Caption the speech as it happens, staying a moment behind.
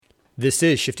This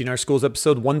is Shifting Our Schools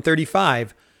episode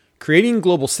 135, Creating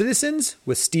Global Citizens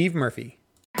with Steve Murphy.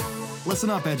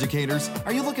 Listen up, educators.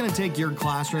 Are you looking to take your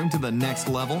classroom to the next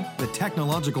level? The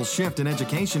technological shift in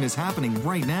education is happening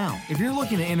right now. If you're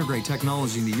looking to integrate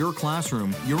technology into your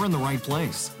classroom, you're in the right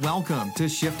place. Welcome to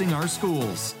Shifting Our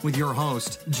Schools with your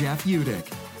host, Jeff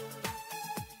Udick.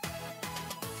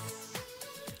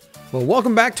 Well,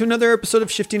 welcome back to another episode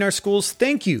of Shifting Our Schools.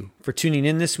 Thank you for tuning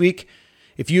in this week.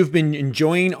 If you've been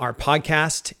enjoying our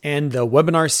podcast and the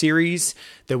webinar series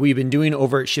that we've been doing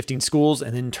over at Shifting Schools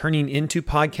and then turning into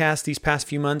podcasts these past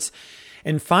few months,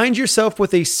 and find yourself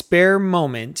with a spare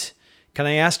moment, can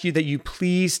I ask you that you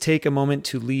please take a moment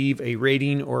to leave a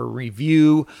rating or a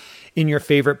review in your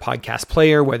favorite podcast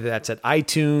player, whether that's at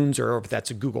iTunes or if that's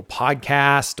a Google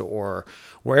Podcast or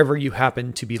wherever you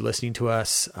happen to be listening to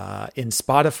us, in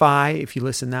Spotify, if you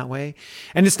listen that way.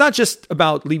 And it's not just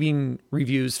about leaving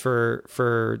reviews for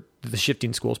the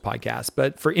Shifting Schools podcast,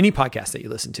 but for any podcast that you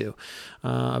listen to.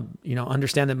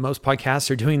 Understand that most podcasts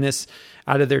are doing this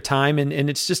out of their time, and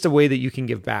it's just a way that you can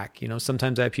give back.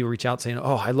 Sometimes I have people reach out saying,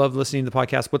 "Oh, I love listening to the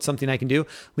podcast. What's something I can do?"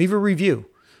 Leave a review.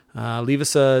 Leave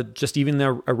us just even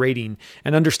a rating,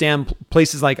 and understand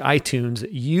places like iTunes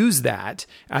use that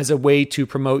as a way to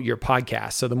promote your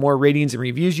podcast. So the more ratings and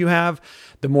reviews you have,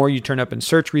 the more you turn up in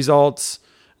search results,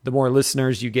 the more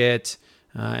listeners you get,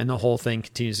 and the whole thing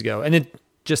continues to go. And it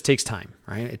just takes time,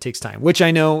 right? It takes time, which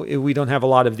I know we don't have a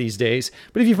lot of these days.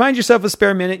 But if you find yourself a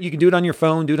spare minute, you can do it on your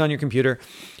phone, do it on your computer,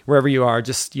 wherever you are.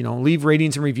 Just, leave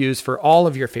ratings and reviews for all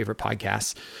of your favorite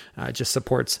podcasts. It just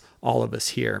supports all of us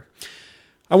here.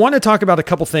 I want to talk about a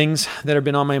couple things that have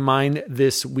been on my mind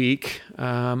this week.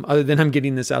 Other than I'm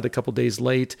getting this out a couple days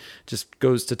late, just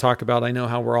goes to talk about, I know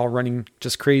how we're all running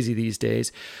just crazy these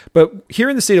days. But here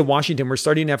in the state of Washington, we're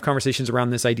starting to have conversations around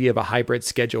this idea of a hybrid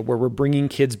schedule where we're bringing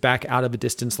kids back out of a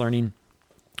distance learning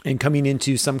and coming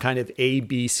into some kind of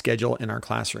A-B schedule in our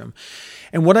classroom.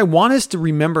 And what I want us to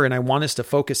remember and I want us to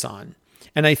focus on,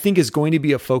 and I think is going to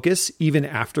be a focus even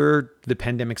after the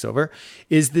pandemic's over,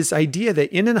 is this idea that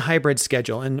in a hybrid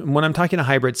schedule, and when I'm talking a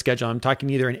hybrid schedule, I'm talking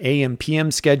either an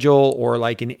AM/PM schedule or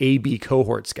like an AB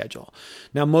cohort schedule.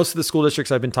 Now, most of the school districts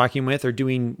I've been talking with are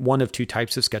doing one of two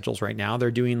types of schedules right now.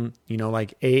 They're doing,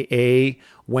 like AA,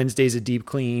 Wednesday's a deep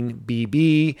clean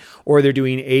BB, or they're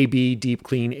doing AB, deep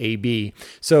clean AB.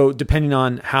 So depending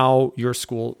on how your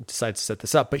school decides to set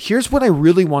this up. But here's what I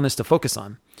really want us to focus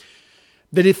on.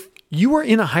 That if you are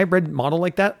in a hybrid model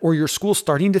like that, or your school's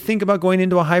starting to think about going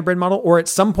into a hybrid model, or at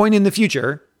some point in the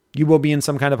future, you will be in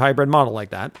some kind of hybrid model like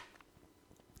that,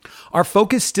 our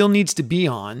focus still needs to be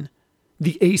on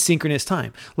the asynchronous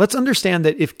time. Let's understand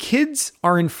that if kids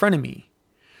are in front of me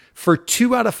for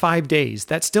 2 out of 5 days,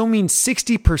 that still means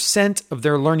 60% of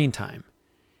their learning time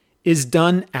is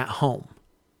done at home.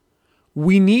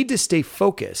 We need to stay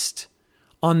focused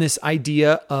on this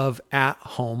idea of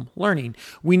at-home learning.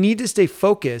 We need to stay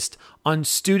focused on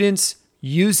students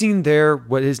using their,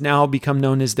 what has now become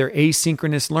known as their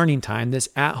asynchronous learning time, this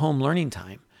at-home learning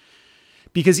time.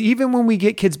 Because even when we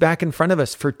get kids back in front of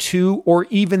us for 2 or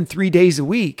even 3 days a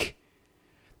week,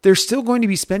 they're still going to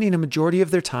be spending a majority of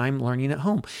their time learning at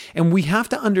home. And we have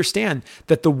to understand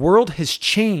that the world has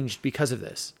changed because of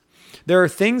this. There are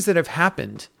things that have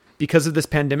happened because of this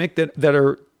pandemic that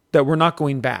we're not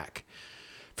going back.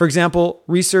 For example,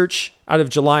 research out of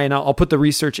July, and I'll put the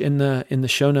research in the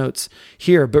show notes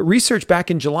here, but research back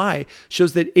in July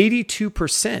shows that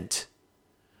 82%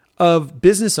 of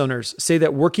business owners say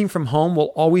that working from home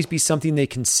will always be something they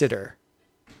consider.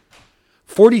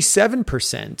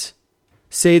 47%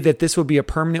 say that this will be a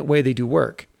permanent way they do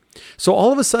work. So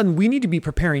all of a sudden, we need to be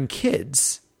preparing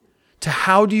kids to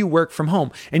how do you work from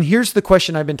home? And here's the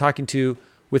question I've been talking to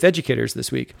with educators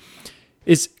this week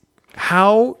is,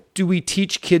 how do we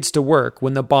teach kids to work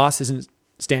when the boss isn't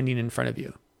standing in front of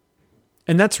you?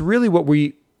 And that's really what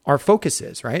our focus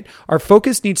is, right? Our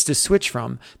focus needs to switch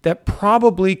from that.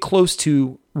 Probably close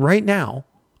to right now,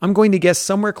 I'm going to guess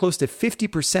somewhere close to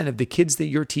 50% of the kids that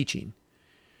you're teaching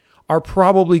are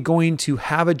probably going to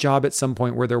have a job at some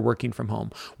point where they're working from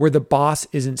home, where the boss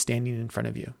isn't standing in front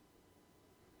of you.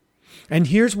 And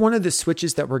here's one of the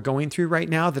switches that we're going through right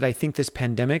now that I think this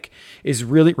pandemic is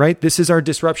really, right? This is our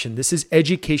disruption. This is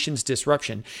education's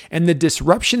disruption. And the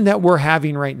disruption that we're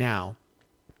having right now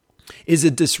is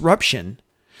a disruption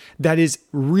that is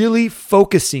really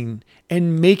focusing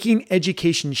and making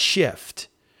education shift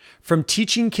from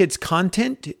teaching kids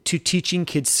content to teaching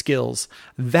kids skills.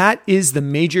 That is the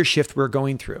major shift we're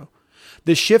going through.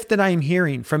 The shift that I am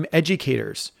hearing from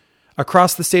educators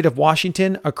across the state of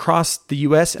Washington, across the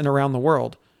US, and around the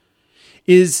world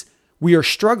is we are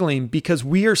struggling because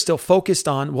we are still focused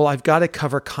on, well, I've got to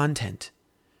cover content.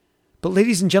 But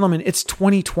ladies and gentlemen, it's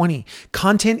 2020.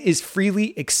 Content is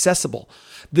freely accessible.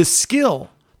 The skill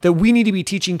that we need to be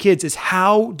teaching kids is,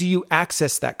 how do you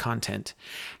access that content?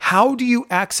 How do you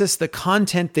access the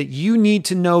content that you need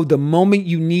to know the moment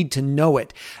you need to know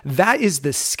it? That is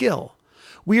the skill.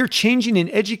 We are changing an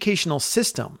educational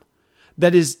system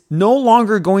that is no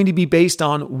longer going to be based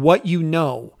on what you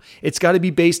know. It's got to be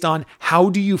based on,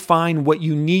 how do you find what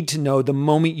you need to know the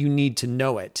moment you need to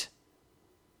know it?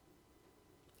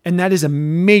 And that is a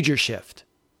major shift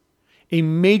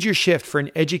for an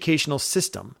educational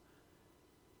system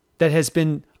that has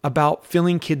been about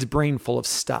filling kids' brain full of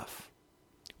stuff.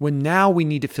 When now we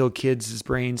need to fill kids'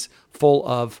 brains full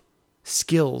of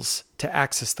skills to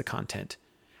access the content.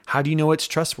 How do you know it's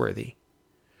trustworthy?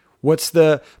 What's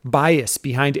the bias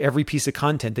behind every piece of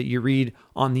content that you read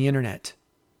on the internet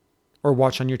or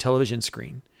watch on your television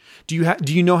screen? Do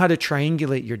you know how to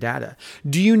triangulate your data?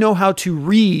 Do you know how to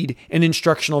read an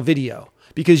instructional video?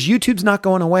 Because YouTube's not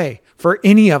going away for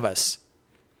any of us.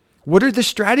 What are the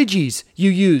strategies you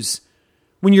use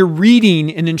when you're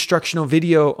reading an instructional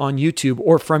video on YouTube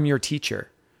or from your teacher?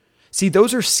 See,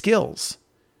 those are skills.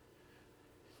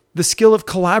 The skill of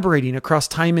collaborating across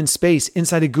time and space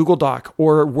inside a Google Doc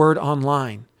or Word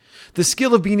online. The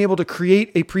skill of being able to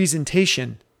create a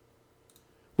presentation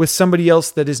with somebody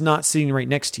else that is not sitting right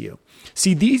next to you.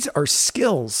 See, these are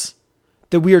skills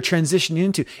that we are transitioning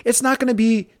into. It's not going to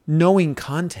be knowing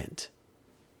content,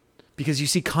 because you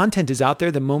see, content is out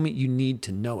there the moment you need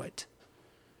to know it.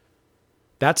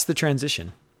 That's the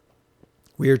transition.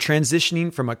 We are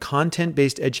transitioning from a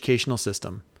content-based educational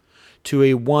system to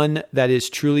a one that is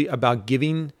truly about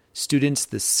giving students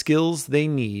the skills they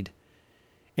need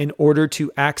in order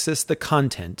to access the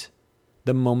content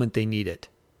the moment they need it.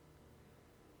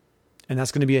 And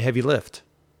that's going to be a heavy lift.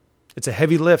 It's a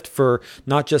heavy lift for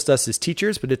not just us as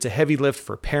teachers, but it's a heavy lift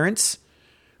for parents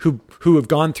who have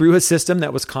gone through a system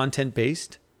that was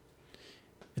content-based.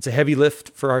 It's a heavy lift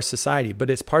for our society, but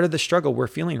it's part of the struggle we're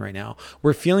feeling right now.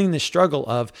 We're feeling the struggle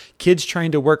of kids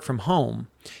trying to work from home,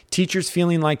 teachers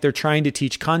feeling like they're trying to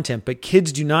teach content, but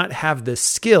kids do not have the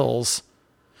skills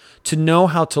to know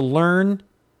how to learn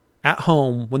at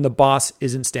home when the boss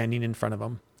isn't standing in front of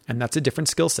them. And that's a different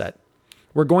skill set.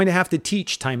 We're going to have to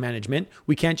teach time management.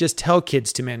 We can't just tell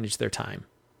kids to manage their time.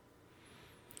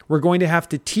 We're going to have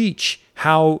to teach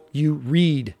how you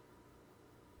read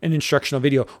an instructional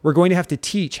video. We're going to have to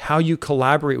teach how you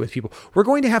collaborate with people. We're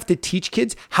going to have to teach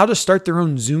kids how to start their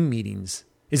own Zoom meetings.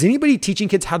 Is anybody teaching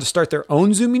kids how to start their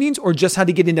own Zoom meetings, or just how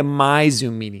to get into my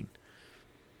Zoom meeting?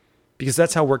 Because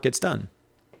that's how work gets done.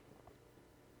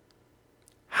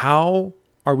 How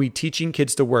are we teaching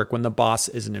kids to work when the boss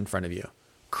isn't in front of you?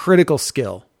 Critical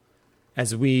skill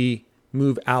as we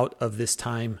move out of this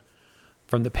time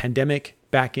from the pandemic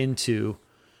back into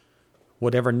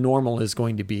whatever normal is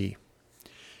going to be.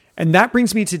 And that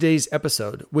brings me to today's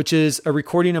episode, which is a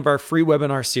recording of our free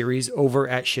webinar series over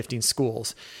at Shifting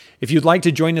Schools. If you'd like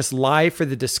to join us live for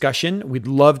the discussion, we'd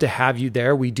love to have you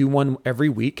there. We do one every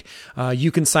week.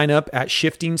 You can sign up at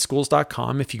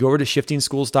shiftingschools.com. If you go over to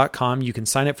shiftingschools.com, you can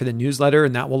sign up for the newsletter,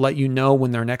 and that will let you know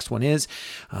when their next one is.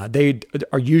 They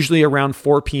are usually around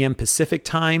 4 p.m. Pacific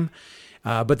time,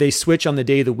 but they switch on the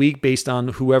day of the week based on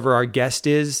whoever our guest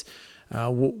is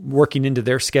working into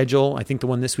their schedule. I think the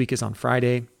one this week is on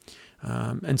Friday.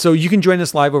 And so you can join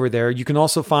us live over there. You can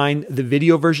also find the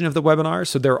video version of the webinar.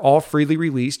 So they're all freely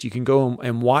released. You can go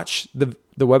and watch the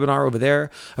webinar over there.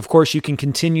 Of course, you can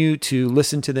continue to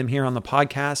listen to them here on the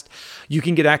podcast. You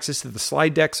can get access to the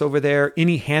slide decks over there,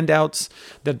 any handouts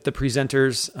that the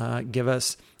presenters give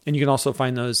us. And you can also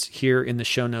find those here in the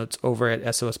show notes over at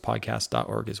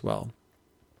sospodcast.org as well.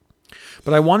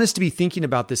 But I want us to be thinking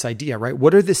about this idea, right?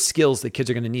 What are the skills that kids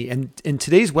are going to need? And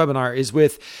today's webinar is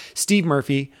with Steve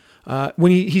Murphy,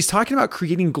 when he's talking about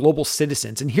creating global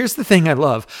citizens. And here's the thing I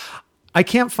love. I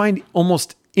can't find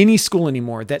almost any school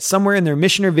anymore that somewhere in their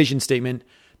mission or vision statement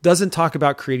doesn't talk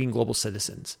about creating global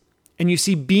citizens. And you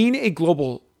see, being a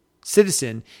global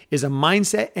citizen is a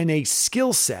mindset and a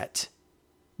skill set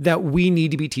that we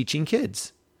need to be teaching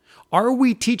kids. Are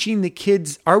we teaching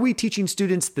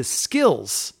students the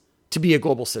skills to be a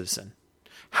global citizen?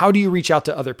 How do you reach out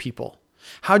to other people?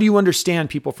 How do you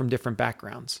understand people from different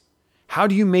backgrounds? How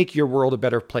do you make your world a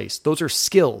better place? Those are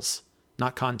skills,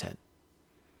 not content.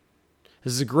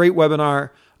 This is a great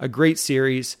webinar, a great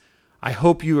series. I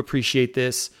hope you appreciate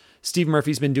this. Steve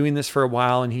Murphy's been doing this for a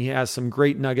while, and he has some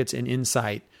great nuggets and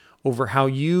insight over how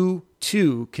you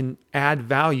too can add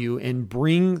value and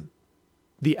bring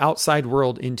the outside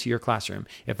world into your classroom.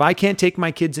 If I can't take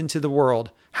my kids into the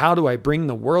world, How do I bring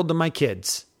the world to my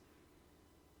kids?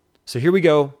 So here we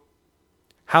go.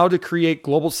 How to Create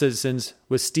Global Citizens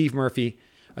with Steve Murphy,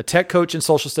 a tech coach and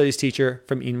social studies teacher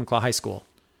from Enumclaw High School.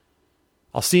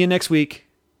 I'll see you next week.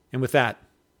 And with that,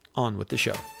 on with the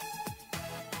show.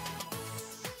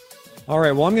 All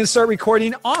right, well, I'm going to start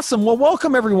recording. Awesome. Well,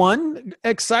 welcome everyone.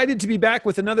 Excited to be back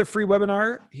with another free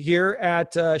webinar here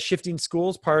at Shifting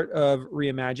Schools, part of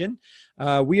Reimagine.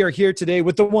 We are here today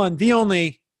with the one, the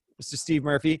only, Mr. Steve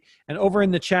Murphy. And over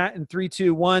in the chat in 3,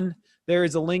 2, 1, there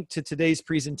is a link to today's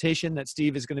presentation that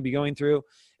Steve is going to be going through.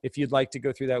 If you'd like to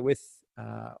go through that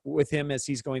with him as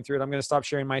he's going through it, I'm going to stop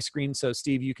sharing my screen. So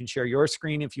Steve, you can share your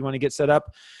screen if you want to get set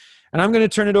up. And I'm going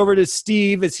to turn it over to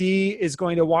Steve as he is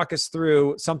going to walk us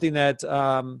through something that,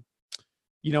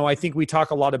 I think we talk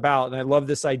a lot about. And I love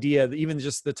this idea, even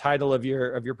just the title of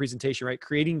your presentation, right?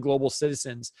 Creating Global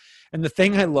Citizens. And the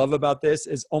thing I love about this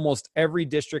is almost every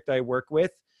district I work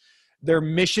with, their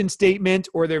mission statement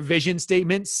or their vision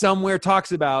statement somewhere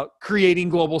talks about creating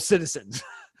global citizens.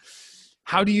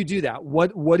 How do you do that?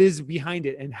 What is behind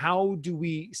it? And how do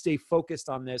we stay focused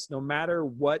on this no matter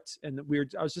what? And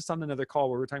I was just on another call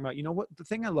where we're talking about, what the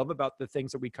thing I love about the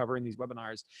things that we cover in these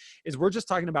webinars is we're just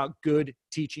talking about good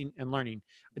teaching and learning.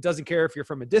 It doesn't care if you're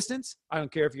from a distance. I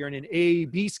don't care if you're in an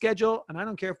A/B schedule. And I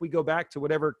don't care if we go back to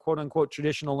whatever quote unquote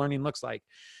traditional learning looks like,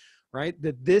 right?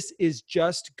 That this is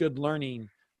just good learning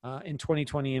in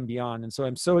 2020 and beyond. And so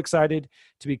I'm so excited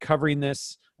to be covering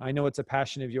this. I know it's a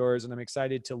passion of yours, and I'm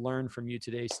excited to learn from you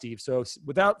today, Steve. So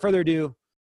without further ado,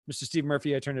 Mr. Steve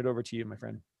Murphy, I turn it over to you, my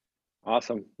friend.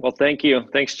 Awesome. Well, thank you.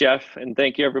 Thanks, Jeff. And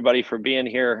thank you, everybody, for being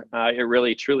here. It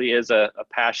really, truly is a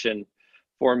passion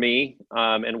for me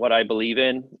and what I believe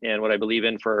in, and what I believe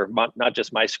in for not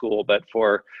just my school, but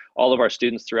for all of our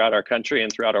students throughout our country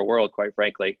and throughout our world, quite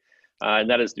frankly. And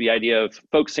that is the idea of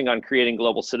focusing on creating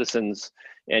global citizens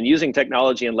and using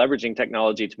technology and leveraging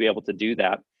technology to be able to do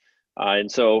that.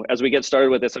 And so as we get started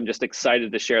with this, I'm just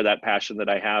excited to share that passion that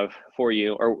I have for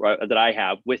you, or that I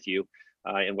have with you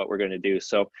in what we're going to do.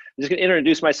 So I'm just going to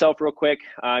introduce myself real quick.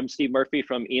 I'm Steve Murphy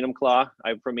from Enumclaw.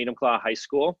 I'm from Enumclaw High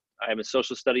School. I'm a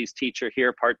social studies teacher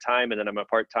here part-time, and then I'm a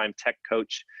part-time tech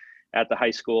coach at the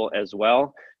high school as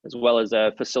well as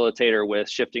a facilitator with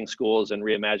Shifting Schools and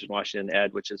Reimagine Washington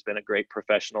Ed, which has been a great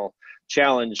professional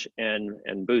challenge and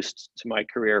boost to my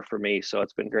career for me. So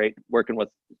it's been great working with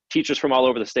teachers from all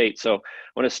over the state. So I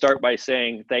want to start by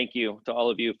saying thank you to all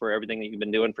of you for everything that you've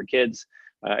been doing for kids,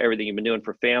 everything you've been doing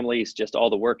for families, just all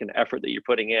the work and effort that you're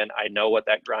putting in. I know what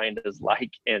that grind is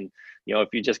like. And, if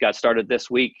you just got started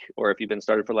this week, or if you've been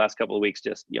started for the last couple of weeks,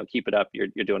 just, keep it up. You're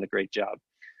doing a great job.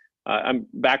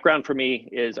 Background for me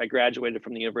is I graduated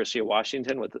from the University of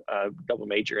Washington with a double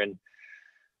major in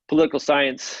political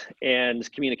science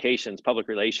and communications, public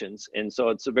relations. And so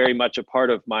it's very much a part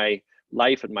of my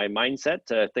life and my mindset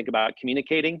to think about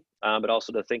communicating, but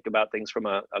also to think about things from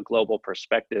a global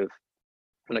perspective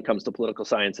when it comes to political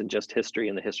science and just history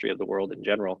and the history of the world in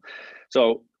general.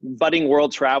 So budding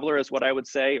world traveler is what I would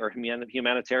say, or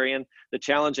humanitarian. The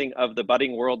challenging of the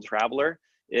budding world traveler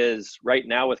is right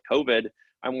now with COVID,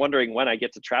 I'm wondering when I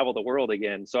get to travel the world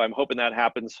again. So I'm hoping that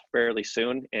happens fairly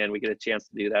soon and we get a chance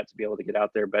to do that, to be able to get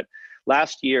out there. But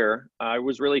last year, I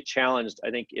was really challenged, I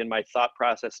think, in my thought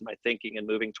process and my thinking and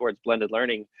moving towards blended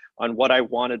learning on what I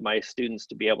wanted my students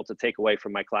to be able to take away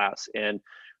from my class. And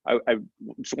I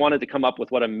just wanted to come up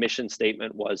with what a mission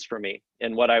statement was for me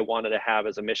and what I wanted to have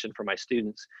as a mission for my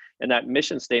students. And that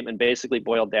mission statement basically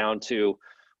boiled down to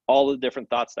all the different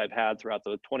thoughts that I've had throughout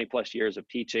the 20 plus years of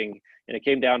teaching. And it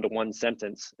came down to one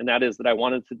sentence. And that is that I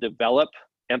wanted to develop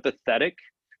empathetic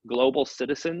global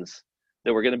citizens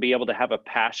that were going to be able to have a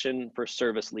passion for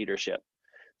service leadership.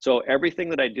 So everything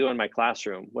that I do in my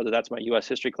classroom, whether that's my US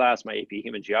history class, my AP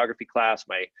human geography class,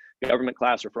 my government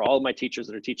class, or for all of my teachers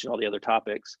that are teaching all the other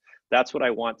topics, that's what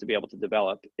I want to be able to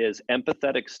develop is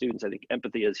empathetic students. I think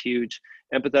empathy is huge.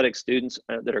 Empathetic students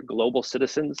that are global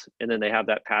citizens, and then they have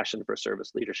that passion for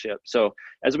service leadership. So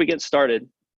as we get started,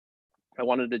 I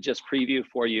wanted to just preview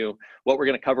for you what we're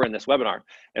going to cover in this webinar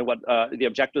and what the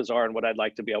objectives are and what I'd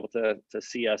like to be able to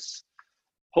see us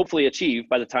hopefully achieve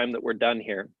by the time that we're done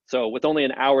here. So with only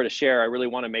an hour to share, I really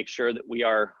want to make sure that we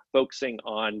are focusing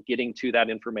on getting to that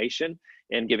information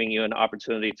and giving you an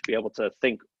opportunity to be able to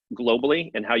think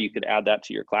globally and how you could add that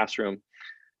to your classroom.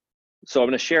 So I'm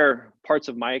going to share parts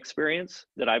of my experience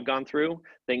that I've gone through,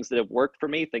 things that have worked for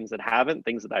me, things that haven't,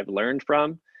 things that I've learned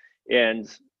from, and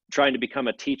trying to become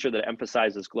a teacher that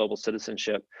emphasizes global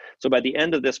citizenship. So by the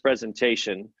end of this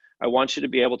presentation, I want you to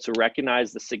be able to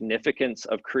recognize the significance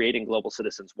of creating global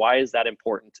citizens. Why is that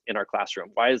important in our classroom?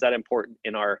 Why is that important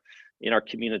in our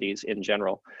communities in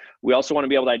general? We also want to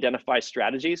be able to identify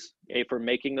strategies for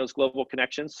making those global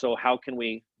connections. So how can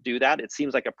we do that? It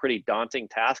seems like a pretty daunting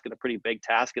task and a pretty big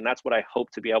task. And that's what I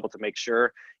hope to be able to make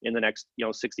sure in the next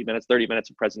 60 minutes, 30 minutes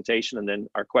of presentation, and then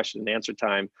our question and answer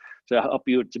time, to help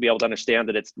you to be able to understand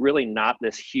that it's really not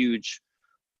this huge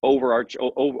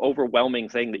overwhelming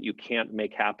thing that you can't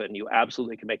make happen. You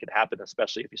absolutely can make it happen,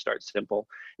 especially if you start simple.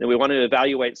 And we want to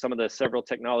evaluate some of the several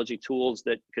technology tools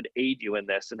that could aid you in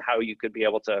this, and how you could be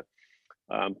able to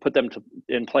put them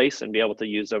in place and be able to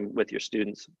use them with your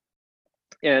students.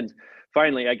 And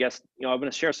finally, I guess, I'm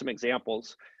going to share some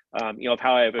examples, of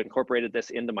how I've incorporated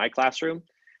this into my classroom,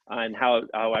 and how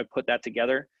I put that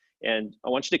together. And I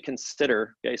want you to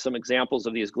consider some examples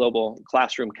of these global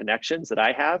classroom connections that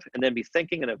I have, and then be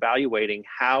thinking and evaluating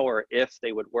how or if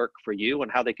they would work for you,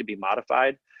 and how they could be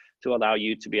modified to allow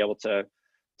you to be able to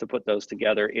put those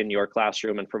together in your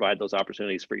classroom and provide those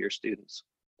opportunities for your students.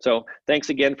 So thanks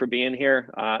again for being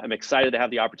here. I'm excited to have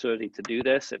the opportunity to do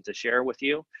this and to share with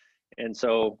you. And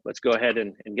so let's go ahead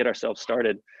and get ourselves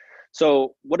started.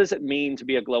 So what does it mean to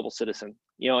be a global citizen?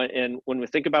 And when we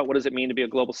think about what does it mean to be a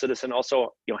global citizen,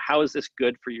 also, how is this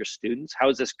good for your students? How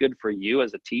is this good for you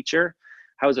as a teacher?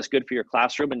 How is this good for your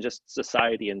classroom and just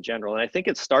society in general? And I think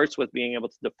it starts with being able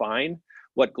to define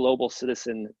what global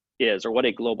citizen is, or what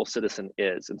a global citizen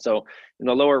is. And so in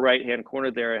the lower right-hand corner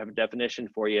there, I have a definition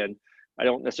for you. And I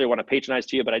don't necessarily want to patronize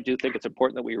to you, but I do think it's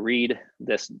important that we read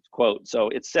this quote. So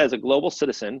it says, a global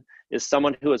citizen is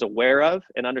someone who is aware of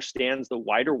and understands the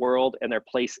wider world and their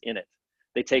place in it.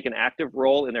 They take an active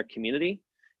role in their community,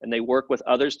 and they work with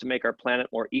others to make our planet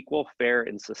more equal, fair,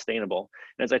 and sustainable.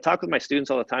 And as I talk with my students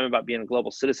all the time about being a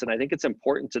global citizen, I think it's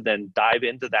important to then dive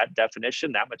into that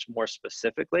definition that much more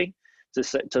specifically,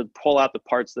 to pull out the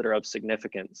parts that are of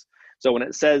significance. So when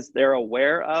it says they're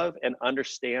aware of and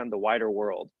understand the wider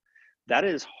world, that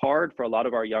is hard for a lot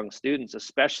of our young students,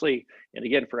 especially, and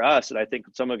again, for us, and I think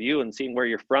some of you, and seeing where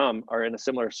you're from, are in a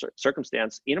similar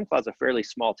circumstance. Enumclaw is a fairly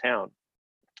small town.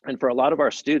 And for a lot of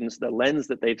our students, the lens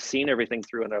that they've seen everything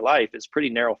through in their life is pretty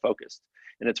narrow focused,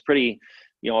 and it's pretty,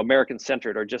 American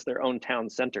centered, or just their own town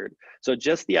centered. So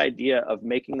just the idea of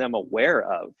making them aware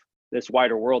of this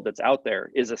wider world that's out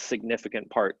there is a significant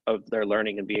part of their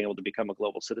learning and being able to become a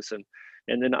global citizen.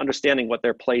 And then understanding what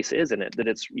their place is in it, that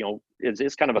it's,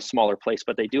 it's kind of a smaller place,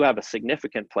 but they do have a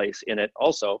significant place in it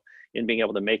also, in being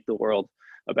able to make the world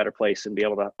a better place and be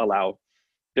able to allow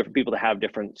different people to have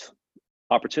different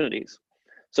opportunities.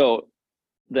 So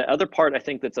the other part I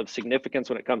think that's of significance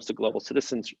when it comes to global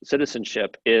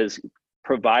citizenship is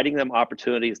providing them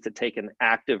opportunities to take an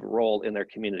active role in their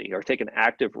community, or take an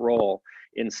active role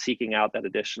in seeking out that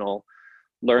additional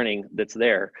learning that's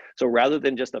there. So rather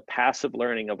than just a passive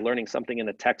learning of learning something in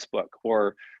a textbook,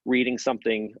 or reading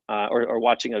something, or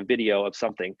watching a video of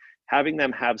something, having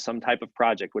them have some type of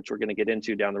project, which we're going to get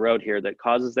into down the road here, that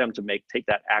causes them to take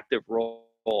that active role,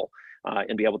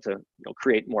 and be able to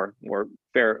create a more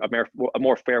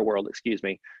fair world,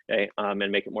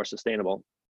 and make it more sustainable.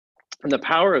 And the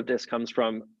power of this comes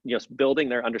from just building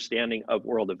their understanding of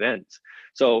world events.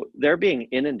 So they're being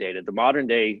inundated. The modern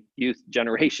day youth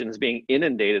generation is being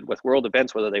inundated with world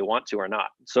events, whether they want to or not.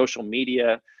 Social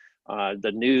media,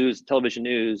 the news, television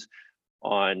news,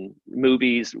 on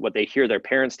movies, what they hear their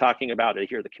parents talking about, they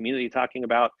hear the community talking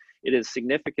about. It is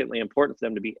significantly important for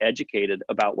them to be educated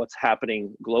about what's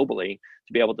happening globally,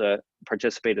 to be able to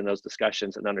participate in those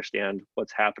discussions and understand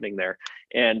what's happening there.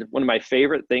 And one of my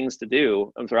favorite things to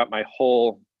do throughout my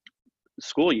whole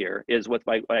school year is what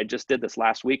I just did this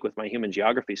last week with my human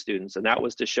geography students, and that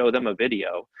was to show them a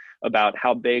video about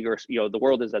how big, or the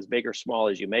world is as big or small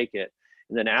as you make it.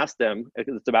 And then ask them,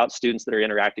 it's about students that are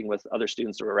interacting with other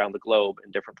students around the globe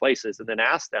in different places, and then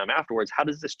ask them afterwards, how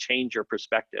does this change your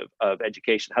perspective of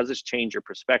education? How does this change your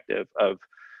perspective of,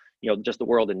 just the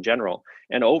world in general?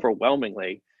 And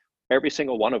overwhelmingly, every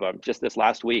single one of them, just this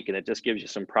last week, and it just gives you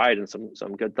some pride and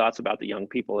some good thoughts about the young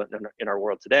people in our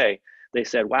world today. They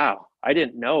said, wow, I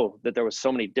didn't know that there was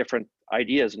so many different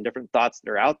ideas and different thoughts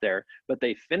that are out there. But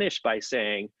they finished by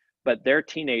saying, but they're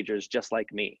teenagers just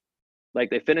like me. Like,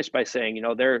 they finished by saying,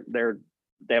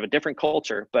 they have a different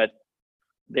culture, but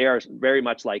they are very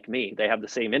much like me. They have the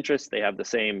same interests. They have the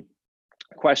same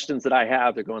questions that I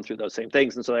have. They're going through those same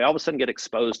things. And so they all of a sudden get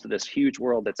exposed to this huge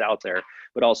world that's out there,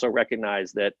 but also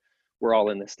recognize that we're all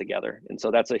in this together. And so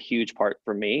that's a huge part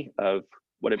for me of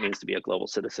what it means to be a global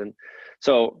citizen.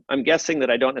 So I'm guessing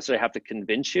that I don't necessarily have to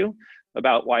convince you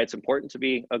about why it's important to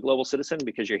be a global citizen,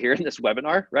 because you're here in this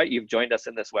webinar, right? You've joined us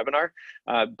in this webinar.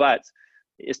 But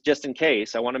it's just in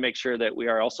case, I want to make sure that we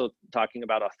are also talking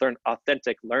about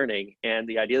authentic learning, and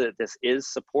the idea that this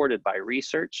is supported by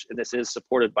research and this is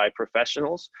supported by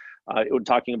professionals. We're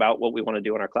talking about what we want to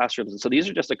do in our classrooms. And so these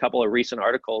are just a couple of recent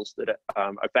articles that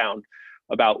I found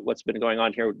about what's been going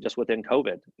on here just within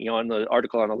COVID. On the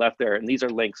article on the left there, and these are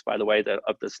links, by the way,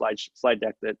 of the slide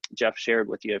deck that Jeff shared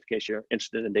with you in case you're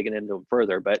interested in digging into them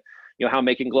further. But how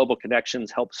making global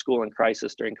connections help school in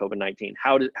crisis during COVID-19.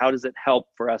 How does it help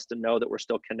for us to know that we're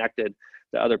still connected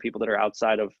to other people that are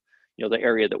outside of the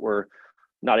area that we're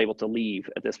not able to leave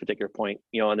at this particular point.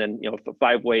 And then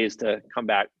 5 ways to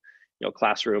combat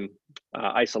classroom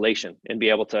isolation and be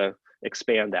able to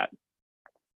expand that.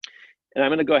 And I'm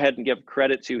going to go ahead and give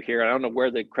credit to here. I don't know where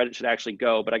the credit should actually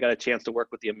go, but I got a chance to work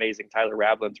with the amazing Tyler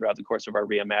Rablin throughout the course of our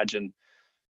Reimagine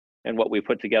and what we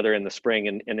put together in the spring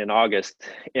and in August.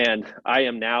 And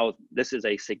this is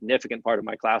a significant part of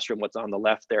my classroom, what's on the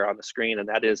left there on the screen, and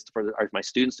that is for my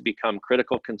students to become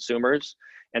critical consumers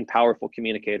and powerful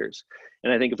communicators.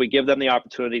 And I think if we give them the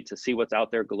opportunity to see what's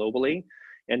out there globally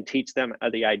and teach them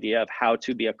the idea of how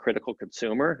to be a critical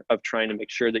consumer, of trying to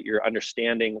make sure that you're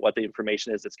understanding what the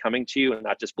information is that's coming to you and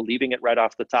not just believing it right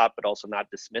off the top, but also not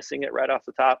dismissing it right off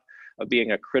the top, of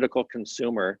being a critical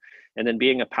consumer and then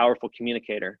being a powerful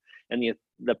communicator. And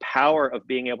the power of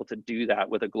being able to do that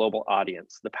with a global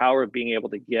audience, the power of being able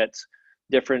to get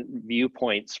different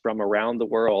viewpoints from around the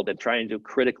world and trying to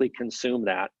critically consume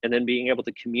that, and then being able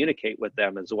to communicate with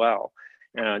them as well,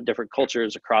 different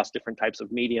cultures across different types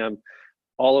of medium.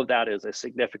 All of that is a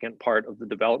significant part of the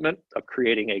development of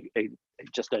creating a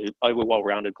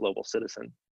well-rounded global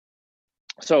citizen.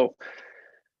 So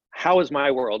how is my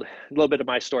world, a little bit of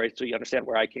my story so you understand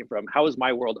where I came from, how is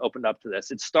my world opened up to this?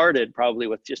 It started probably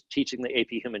with just teaching the AP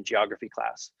Human Geography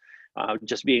class,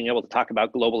 just being able to talk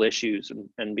about global issues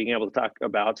and being able to talk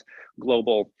about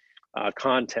global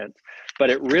content. But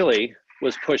it really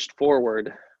was pushed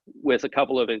forward with a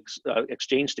couple of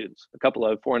exchange students, a couple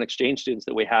of foreign exchange students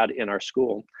that we had in our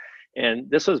school. And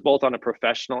this was both on a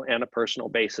professional and a personal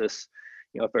basis.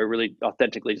 If I really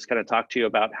authentically just kind of talk to you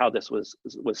about how this was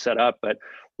set up, but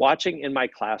watching in my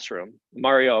classroom,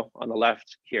 Mario on the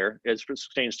left here is an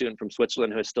exchange student from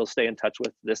Switzerland who I still stay in touch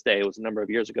with this day. It was a number of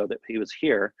years ago that he was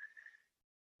here.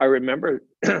 I remember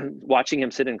watching him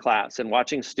sit in class and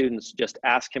watching students just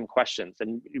ask him questions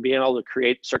and being able to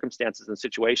create circumstances and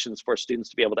situations for students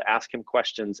to be able to ask him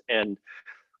questions, and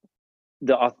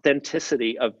the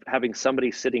authenticity of having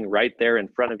somebody sitting right there in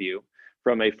front of you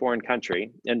from a foreign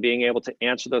country and being able to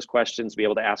answer those questions, be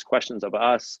able to ask questions of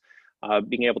us,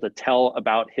 being able to tell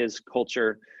about his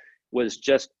culture was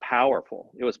just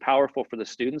powerful. It was powerful for the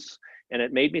students, and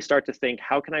it made me start to think,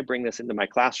 how can I bring this into my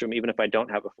classroom even if I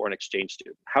don't have a foreign exchange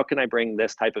student? How can I bring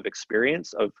this type of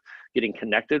experience of getting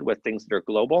connected with things that are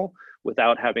global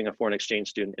without having a foreign exchange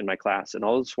student in my class? And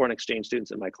all those foreign exchange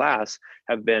students in my class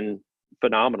have been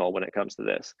phenomenal when it comes to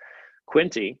this.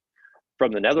 Quinty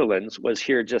from the Netherlands was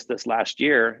here just this last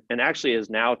year, and actually is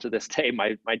now to this day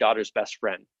my daughter's best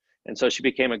friend. And so she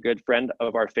became a good friend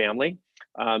of our family.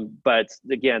 But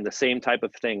again, the same type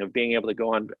of thing of being able to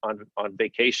go on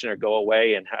vacation or go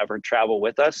away and have her travel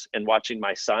with us, and watching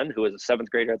my son, who was a 7th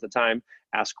grader at the time,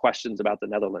 ask questions about the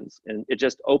Netherlands. And it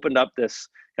just opened up this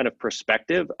kind of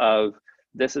perspective of,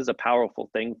 this is a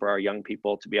powerful thing for our young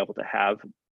people to be able to have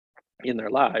in their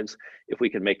lives if we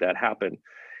can make that happen.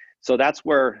 So that's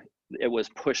where it was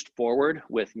pushed forward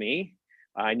with me.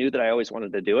 I knew that I always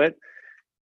wanted to do it,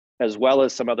 as well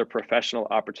as some other professional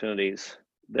opportunities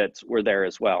that were there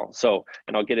as well. So,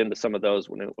 and I'll get into some of those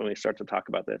when we start to talk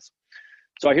about this.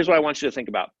 So here's what I want you to think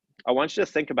about. I want you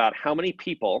to think about, how many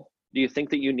people do you think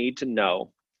that you need to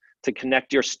know to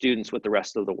connect your students with the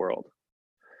rest of the world?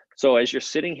 So as you're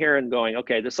sitting here and going,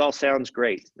 okay, this all sounds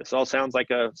great. This all sounds like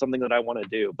something that I want to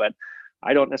do, but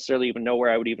I don't necessarily even know where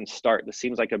I would even start. This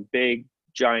seems like a big,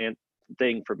 giant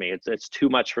thing for me. It's too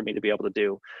much for me to be able to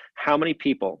do. How many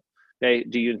people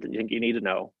do you think you need to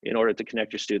know in order to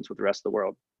connect your students with the rest of the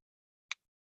world?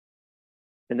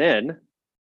 And then,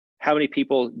 how many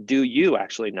people do you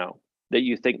actually know that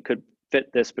you think could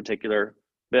fit this particular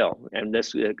bill, and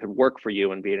this could work for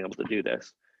you in being able to do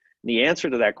this? And the answer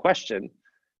to that question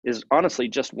is honestly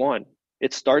just one.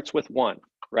 It starts with one,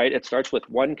 right? It starts with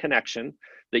one connection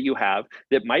that you have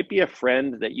that might be a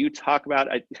friend that you talk about.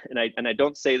 And I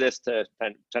don't say this to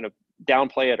kind of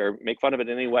downplay it or make fun of it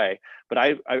in any way, but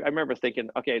I remember thinking,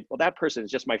 okay, well, that person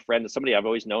is just my friend, somebody I've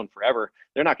always known forever.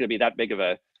 They're not going to be that big of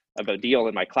a deal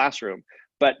in my classroom,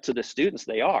 but to the students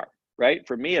they are, right?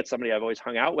 For me, it's somebody I've always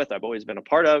hung out with, I've always been a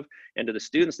part of. And to the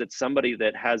students, it's somebody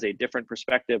that has a different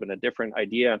perspective and a different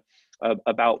idea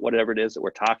about whatever it is that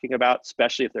we're talking about,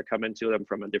 especially if they're coming to them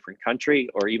from a different country,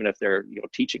 or even if they're,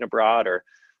 teaching abroad or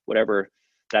whatever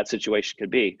that situation could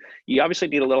be. You obviously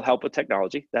need a little help with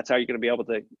technology. That's how you're going to be able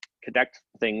to connect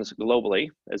things globally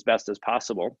as best as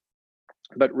possible.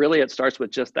 But really, it starts with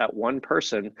just that one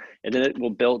person, and then it will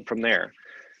build from there.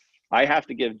 I have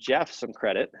to give Jeff some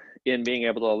credit in being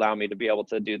able to allow me to be able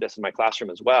to do this in my classroom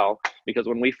as well, because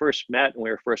when we first met and we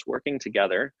were first working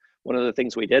together, one of the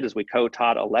things we did is we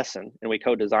co-taught a lesson, and we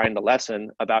co-designed a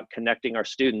lesson about connecting our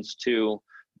students to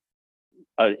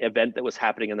an event that was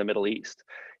happening in the Middle East.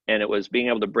 And it was being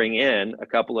able to bring in a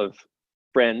couple of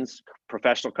friends,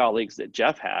 professional colleagues that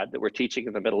Jeff had that were teaching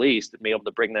in the Middle East, and be able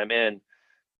to bring them in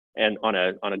and on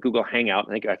a Google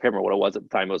Hangout. I can't remember what it was at the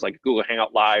time. It was like Google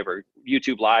Hangout Live or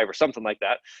YouTube Live or something like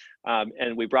that.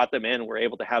 And we brought them in and we're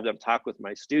able to have them talk with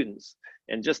my students.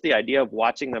 And just the idea of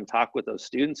watching them talk with those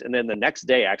students. And then the next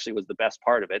day actually was the best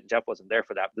part of it. Jeff wasn't there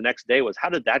for that. The next day was, how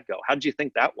did that go? How did you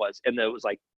think that was? And it was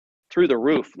like through the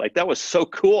roof. Like, that was so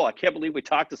cool. I can't believe we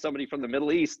talked to somebody from the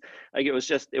Middle East. Like, it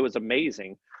was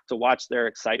amazing to watch their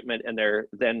excitement and their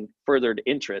then furthered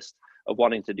interest of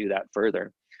wanting to do that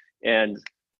further. And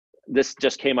this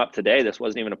just came up today. This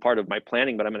wasn't even a part of my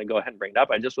planning, but I'm going to go ahead and bring it up.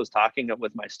 I just was talking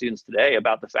with my students today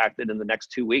about the fact that in the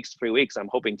next 2 weeks, 3 weeks, I'm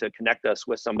hoping to connect us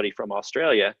with somebody from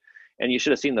Australia. And you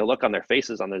should have seen the look on their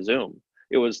faces on the Zoom.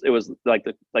 It was like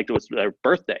it was their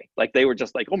birthday. Like, they were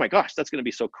just like, oh my gosh, that's going to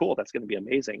be so cool. That's going to be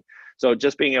amazing. So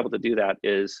just being able to do that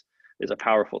is a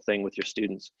powerful thing with your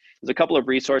students. There's a couple of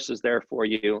resources there for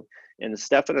you. And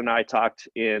Stefan and I talked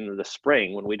in the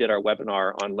spring when we did our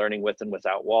webinar on learning with and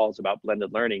without walls about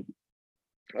blended learning,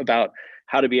 about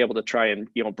how to be able to try and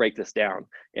break this down,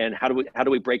 and how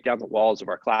do we break down the walls of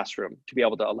our classroom to be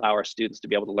able to allow our students to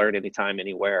be able to learn anytime,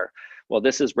 anywhere. Well,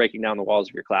 this is breaking down the walls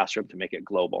of your classroom to make it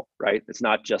global, right? It's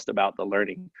not just about the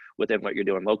learning within what you're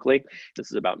doing locally. This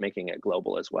is about making it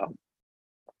global as well.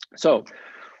 So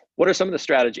what are some of the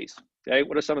strategies? Okay,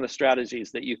 what are some of the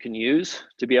strategies that you can use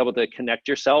to be able to connect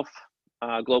yourself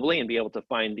globally and be able to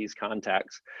find these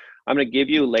contacts? I'm going to give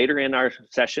you later in our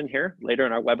session here, later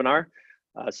in our webinar,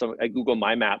 a Google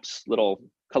My Maps little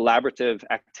collaborative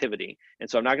activity. And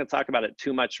so I'm not going to talk about it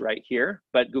too much right here,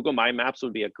 but Google My Maps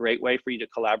would be a great way for you to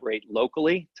collaborate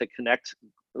locally to connect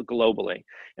globally.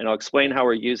 And I'll explain how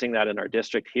we're using that in our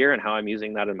district here and how I'm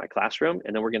using that in my classroom.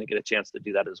 And then we're going to get a chance to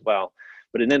do that as well.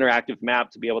 But an interactive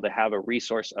map to be able to have a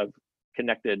resource of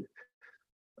connections,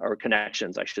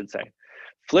 I should say.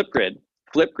 Flipgrid.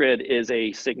 Flipgrid is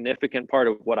a significant part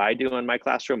of what I do in my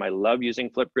classroom. I love using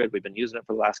Flipgrid. We've been using it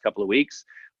for the last couple of weeks.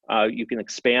 You can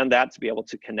expand that to be able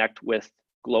to connect with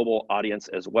global audience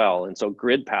as well. And so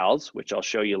Grid Pals, which I'll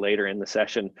show you later in the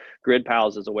session, Grid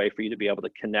Pals is a way for you to be able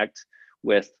to connect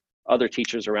with other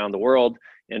teachers around the world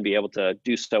and be able to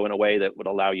do so in a way that would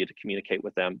allow you to communicate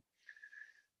with them.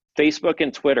 Facebook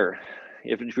and Twitter.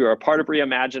 If you were a part of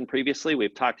Reimagine previously,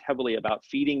 we've talked heavily about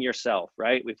feeding yourself,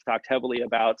 right? We've talked heavily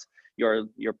about your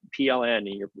PLN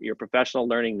and your professional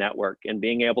learning network, and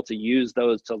being able to use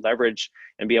those to leverage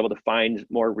and be able to find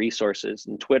more resources.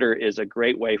 And Twitter is a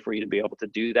great way for you to be able to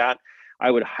do that. I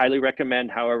would highly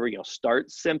recommend, however, start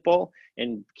simple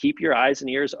and keep your eyes and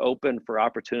ears open for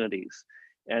opportunities.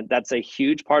 And that's a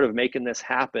huge part of making this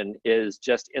happen, is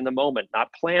just in the moment,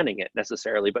 not planning it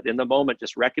necessarily, but in the moment,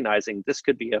 just recognizing this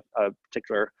could be a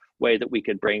particular way that we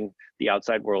could bring the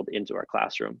outside world into our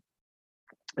classroom.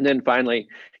 And then finally,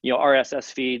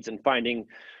 RSS feeds and finding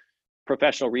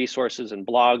professional resources and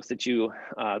blogs that you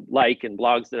like, and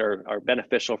blogs that are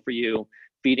beneficial for you,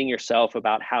 feeding yourself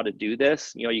about how to do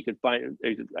this. You could find,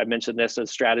 I mentioned this as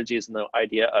strategies, and the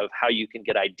idea of how you can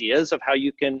get ideas of how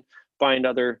you can find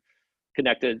other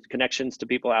connections to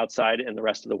people outside and the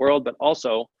rest of the world, but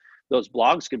also those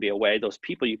blogs could be a way, those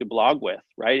people you could blog with,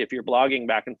 right? If you're blogging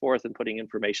back and forth and putting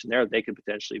information there, they could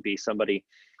potentially be somebody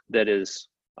that is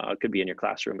could be in your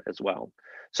classroom as well.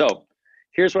 So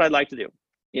here's what I'd like to do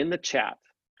in the chat.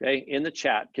 Okay, in the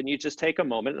chat, can you just take a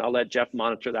moment, and I'll let Jeff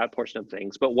monitor that portion of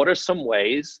things, but what are some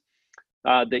ways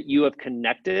that you have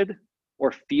connected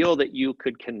or feel that you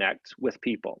could connect with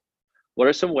people? What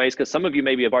are some ways, because some of you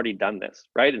maybe have already done this,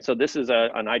 right? And so this is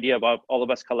an idea of all of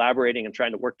us collaborating and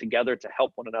trying to work together to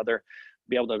help one another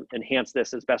be able to enhance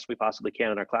this as best we possibly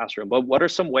can in our classroom. But what are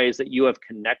some ways that you have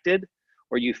connected,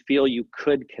 or you feel you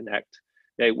could connect,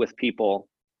 okay, with people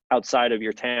outside of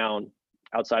your town,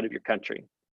 outside of your country?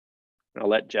 And I'll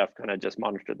let Jeff kind of just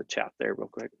monitor the chat there real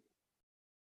quick.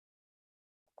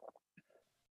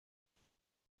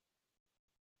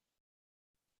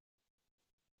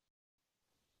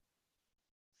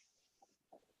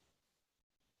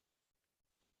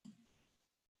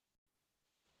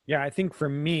 Yeah, I think for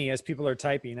me, as people are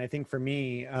typing, I think for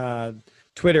me,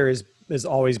 Twitter has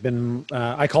always been,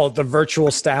 I call it the virtual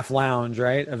staff lounge,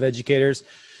 right, of educators.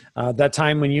 That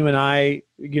time when you and I,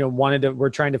 we're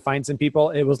trying to find some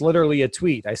people, it was literally a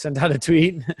tweet. I sent out a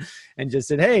tweet and just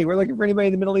said, hey, we're looking for anybody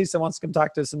in the Middle East that wants to come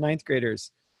talk to some ninth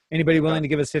graders. Anybody willing to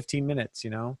give us 15 minutes,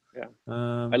 Yeah.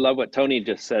 I love what Tony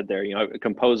just said there, a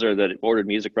composer that ordered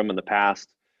music from in the past,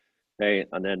 okay,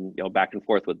 and then, back and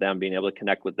forth with them, being able to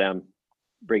connect with them,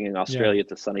 bringing Australia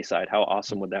to Sunnyside. How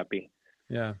awesome would that be?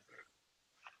 Yeah.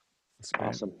 That's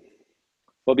awesome.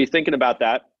 We'll be thinking about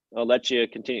that. I'll let you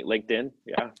continue. LinkedIn.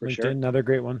 Yeah, for sure. LinkedIn, another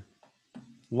great one. A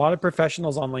lot of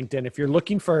professionals on LinkedIn. If you're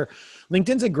looking for,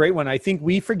 LinkedIn's a great one. I think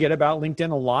we forget about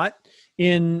LinkedIn a lot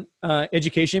in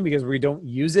education because we don't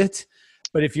use it.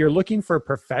 But if you're looking for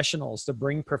professionals, to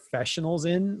bring professionals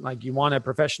in, like you want a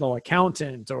professional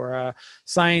accountant or a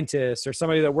scientist or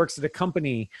somebody that works at a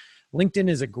company, LinkedIn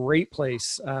is a great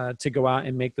place to go out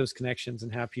and make those connections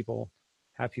and have people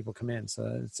come in.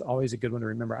 So it's always a good one to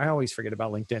remember. I always forget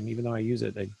about LinkedIn, even though I use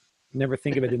it. I never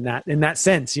think of it in that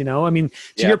sense, I mean,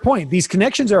 to your point, these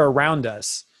connections are around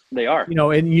us. They are,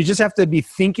 and you just have to be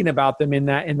thinking about them in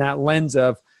that lens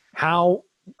of how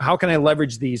can I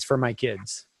leverage these for my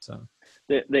kids? So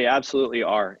they absolutely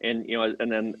are. And,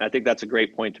 and then I think that's a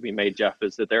great point to be made, Jeff,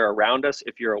 is that they're around us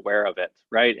if you're aware of it.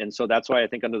 Right. And so that's why I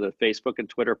think under the Facebook and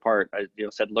Twitter part, I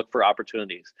said, look for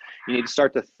opportunities. You need to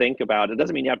start to think about, it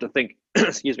doesn't mean you have to think,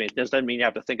 excuse me, it doesn't mean you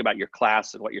have to think about your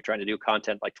class and what you're trying to do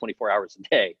content like 24 hours a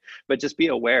day, but just be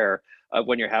aware of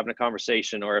when you're having a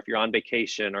conversation, or if you're on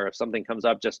vacation, or if something comes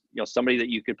up, just, somebody that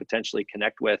you could potentially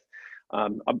connect with.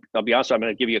 I'll be honest, I'm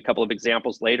going to give you a couple of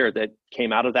examples later that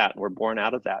came out of that and were born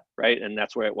out of that, right? And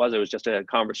that's where it was. It was just a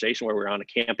conversation where we were on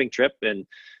a camping trip, and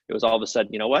it was all of a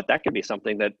sudden, that could be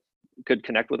something that could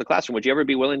connect with the classroom. Would you ever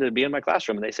be willing to be in my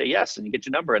classroom? And they say yes, and you get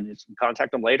your number, and you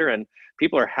contact them later, and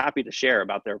people are happy to share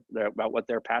about about what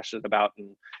they're passionate about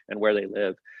and where they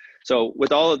live. So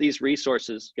with all of these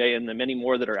resources, okay, and the many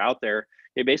more that are out there,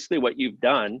 okay, basically what you've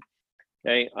done,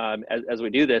 okay, as we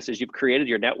do this, is you've created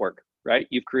your network. Right?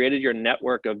 You've created your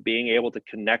network of being able to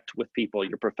connect with people,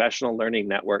 your professional learning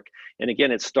network. And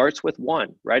again, it starts with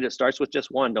one, right? It starts with just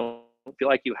one. Don't feel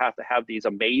like you have to have these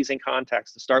amazing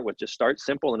contacts to start with. Just start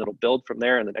simple and it'll build from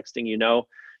there. And the next thing you know,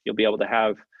 you'll be able to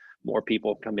have more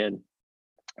people come in.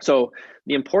 So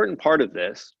the important part of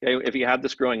this, okay, if you have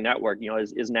this growing network,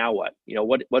 is now what?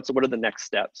 What are the next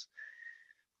steps?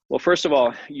 Well, first of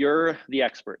all, you're the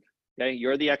expert. Okay,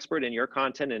 you're the expert in your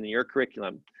content and in your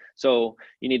curriculum. So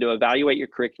you need to evaluate your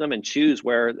curriculum and choose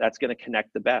where that's going to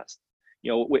connect the best.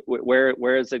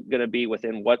 Where is it going to be,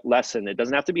 within what lesson? It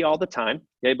doesn't have to be all the time,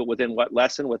 okay, but within what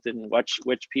lesson, within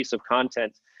which piece of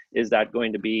content is that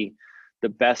going to be the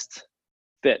best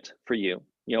fit for you?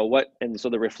 And so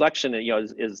the reflection,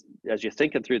 is as you're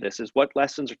thinking through this, is what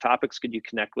lessons or topics could you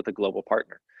connect with a global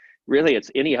partner? Really, it's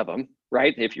any of them,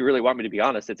 right? If you really want me to be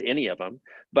honest, it's any of them,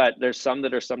 but there's some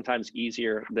that are sometimes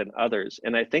easier than others.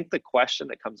 And I think the question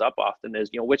that comes up often is,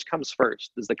 which comes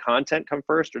first? Does the content come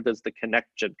first, or does the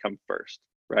connection come first,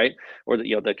 right? Or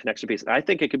the connection piece. I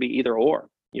think it could be either or.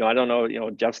 I don't know,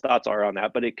 Jeff's thoughts are on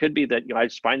that, but it could be that, I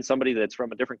just find somebody that's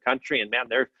from a different country and man,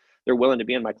 they're willing to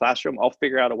be in my classroom. I'll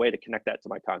figure out a way to connect that to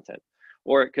my content.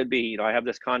 Or it could be, I have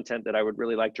this content that I would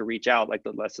really like to reach out, like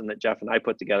the lesson that Jeff and I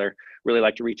put together, really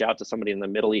like to reach out to somebody in the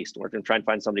Middle East. We're going to try and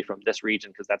find somebody from this region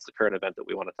because that's the current event that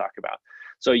we want to talk about.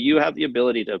 So you have the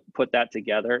ability to put that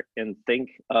together and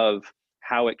think of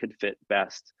how it could fit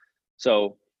best.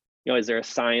 So, is there a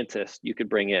scientist you could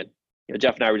bring in?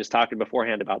 Jeff and I were just talking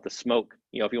beforehand about the smoke.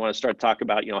 If you want to start to talk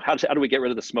about, how do we get rid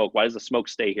of the smoke? Why does the smoke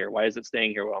stay here? Why is it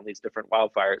staying here on these different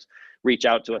wildfires? Reach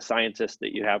out to a scientist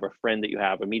that you have, a friend that you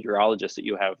have, a meteorologist that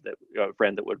you have, a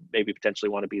friend that would maybe potentially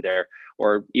want to be there,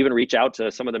 or even reach out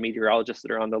to some of the meteorologists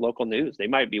that are on the local news. They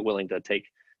might be willing to take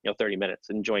 30 minutes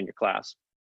and join your class.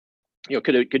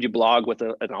 Could you blog with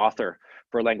an author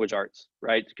for language arts,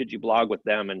 right? Could you blog with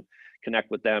them and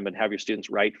connect with them and have your students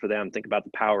write for them? Think about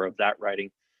the power of that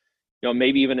writing.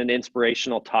 Maybe even an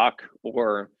inspirational talk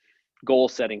or goal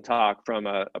setting talk from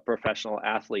a professional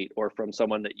athlete or from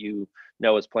someone that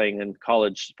is playing in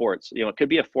college sports. It could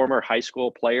be a former high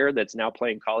school player that's now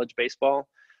playing college baseball,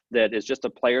 that is just a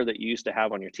player that you used to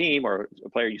have on your team or a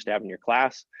player you used to have in your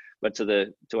class, but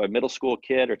to a middle school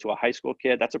kid or to a high school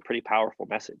kid, that's a pretty powerful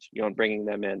message, and bringing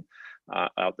them in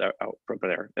out from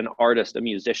there. An artist, a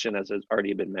musician, as has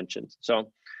already been mentioned.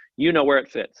 So where it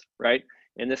fits, right?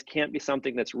 And this can't be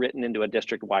something that's written into a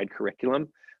district-wide curriculum.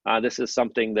 This is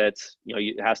something that's,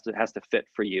 has to fit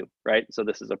for you, right? So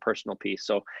this is a personal piece.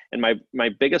 So, and my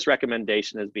biggest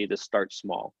recommendation is to start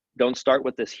small. Don't start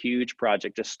with this huge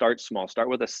project. Just start small. Start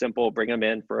with a simple. Bring them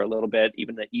in for a little bit,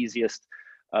 even the easiest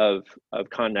of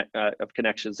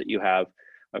connections that you have,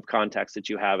 of contacts that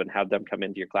you have, and have them come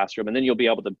into your classroom, and then you'll be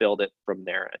able to build it from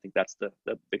there. I think that's the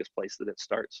biggest place that it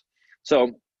starts.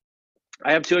 So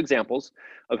I have two examples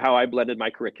of how I blended my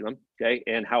curriculum, okay,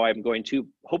 and how I'm going to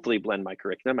hopefully blend my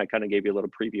curriculum. I kind of gave you a little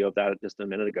preview of that just a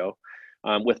minute ago,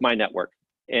 with my network.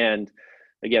 And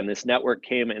again, this network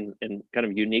came in kind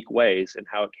of unique ways and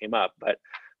how it came up, but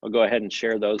I'll go ahead and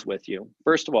share those with you.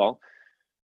 First of all,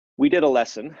 we did a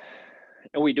lesson,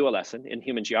 and we do a lesson in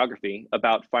human geography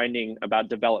about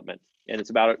development. And it's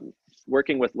about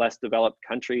working with less developed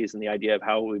countries and the idea of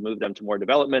how we move them to more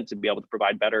development to be able to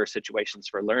provide better situations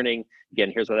for learning.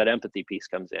 Again, here's where that empathy piece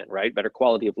comes in, right? Better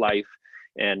quality of life.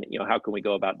 And how can we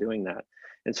go about doing that?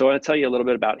 And so I want to tell you a little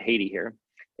bit about Haiti here.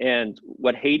 And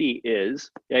what Haiti is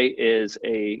I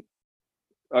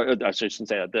shouldn't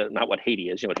say that, not what Haiti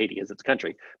is, what Haiti is, it's a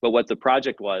country. But what the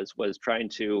project was trying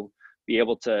to be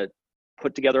able to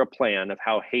put together a plan of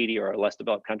how Haiti, or a less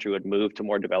developed country, would move to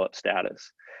more developed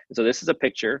status. And so this is a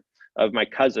picture of my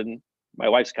cousin, my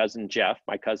wife's cousin, Jeff,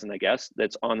 my cousin, I guess,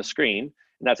 that's on the screen.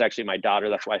 And that's actually my daughter.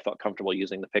 That's why I felt comfortable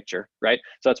using the picture, right?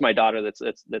 So that's my daughter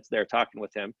that's there talking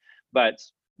with him. But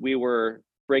we were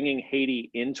bringing Haiti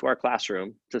into our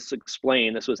classroom to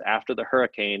explain, this was after the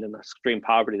hurricane and the extreme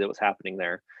poverty that was happening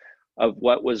there, of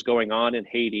what was going on in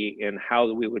Haiti and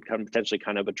how we would potentially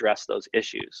kind of address those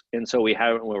issues. And so we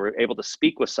were able to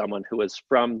speak with someone who was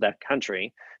from that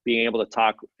country, being able to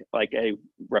talk like a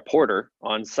reporter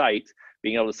on site,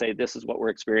 being able to say, this is what we're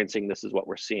experiencing, this is what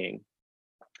we're seeing.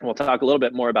 And we'll talk a little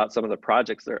bit more about some of the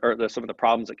projects some of the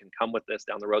problems that can come with this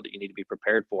down the road that you need to be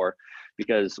prepared for.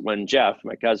 Because when Jeff,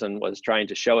 my cousin, was trying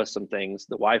to show us some things,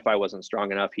 the Wi-Fi wasn't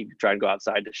strong enough. He tried to go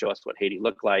outside to show us what Haiti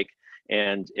looked like.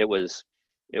 And it was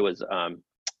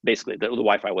basically the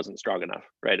Wi-Fi wasn't strong enough,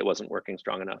 right? It wasn't working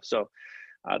strong enough. So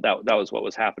that was what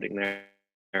was happening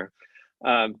there.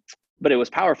 But it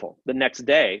was powerful. The next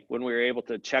day, when we were able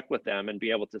to check with them and be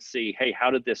able to see, hey,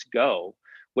 how did this go?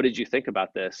 What did you think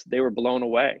about this? They were blown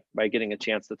away by getting a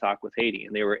chance to talk with Haiti.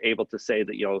 And they were able to say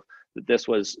that, that this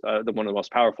was one of the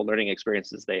most powerful learning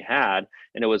experiences they had.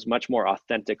 And it was much more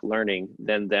authentic learning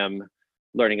than them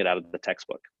learning it out of the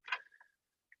textbook.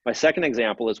 My second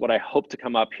example is what I hope to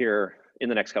come up here in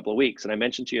the next couple of weeks. And I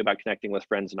mentioned to you about connecting with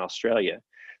friends in Australia.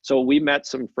 So we met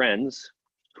some friends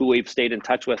who we've stayed in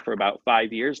touch with for about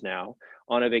 5 years now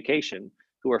on a vacation,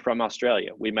 who are from Australia.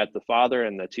 We met the father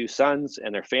and the two sons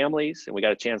and their families, and we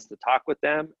got a chance to talk with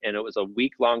them. And it was a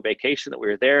week-long vacation that we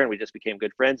were there, and we just became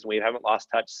good friends, and we haven't lost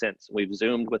touch since. We've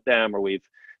Zoomed with them, or we've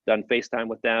done FaceTime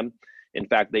with them. In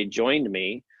fact, they joined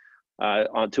me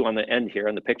on the end here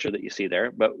in the picture that you see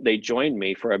there, but they joined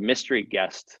me for a mystery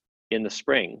guest in the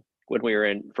spring when we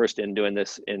were first doing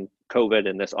this in COVID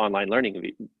and this online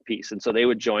learning piece. And so they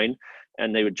would join,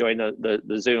 and they would join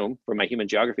the Zoom for my human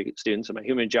geography students, and my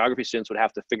human geography students would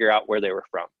have to figure out where they were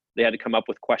from. They had to come up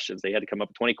with questions. They had to come up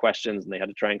with 20 questions, and they had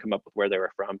to try and come up with where they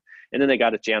were from. And then they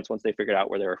got a chance, once they figured out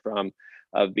where they were from,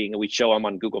 we'd show them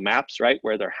on Google Maps, right,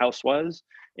 where their house was.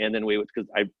 And then because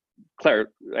I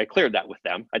cleared that with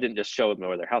them. I didn't just show them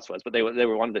where their house was, but they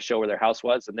wanted to show where their house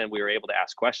was, and then we were able to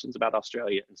ask questions about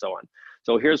Australia and so on.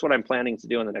 So here's what I'm planning to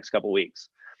do in the next couple of weeks.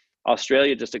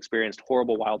 Australia just experienced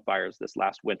horrible wildfires this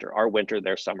last winter, our winter,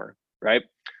 their summer, right?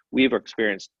 We've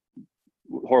experienced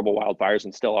horrible wildfires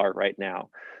and still are right now.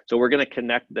 So we're going to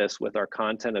connect this with our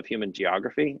content of human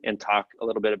geography and talk a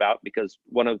little bit about, because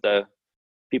one of the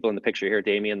people in the picture here,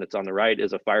 Damien, that's on the right,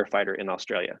 is a firefighter in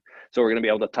Australia. So we're going to be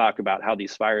able to talk about how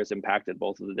these fires impacted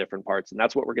both of the different parts. And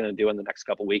that's what we're going to do in the next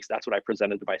couple of weeks. That's what I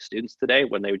presented to my students today,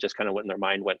 when they just kind of went in their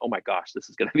mind, oh my gosh, this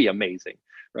is going to be amazing,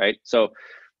 right? So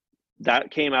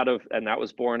that came out of, and that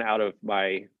was born out of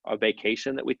a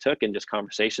vacation that we took and just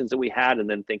conversations that we had, and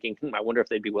then thinking, I wonder if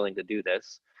they'd be willing to do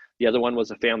this. The other one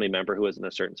was a family member who was in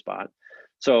a certain spot.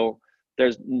 So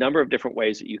there's a number of different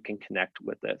ways that you can connect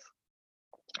with this.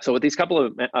 So with these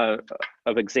couple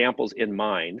of examples in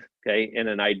mind, okay, and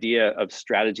an idea of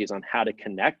strategies on how to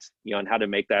connect, and how to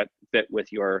make that fit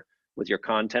with your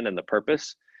content and the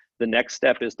purpose, the next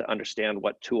step is to understand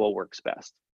what tool works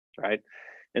best, right?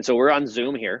 And so we're on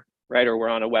Zoom here, right? Or we're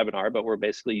on a webinar, but we're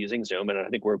basically using Zoom, and I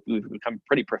think we've become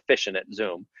pretty proficient at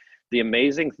Zoom. The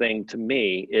amazing thing to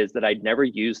me is that I'd never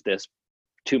used this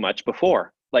too much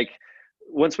before. Like,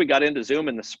 once we got into Zoom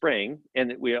in the spring,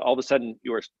 and we all of a sudden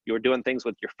you were doing things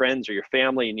with your friends or your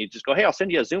family, and you just go, hey, I'll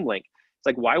send you a Zoom link. It's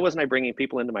like, why wasn't I bringing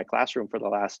people into my classroom for the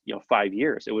last 5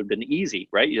 years? It would have been easy,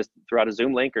 right? You just throw out a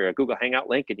Zoom link or a Google Hangout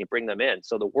link and you bring them in.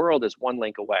 So the world is one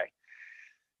link away.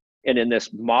 And in this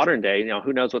modern day,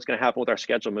 who knows what's going to happen with our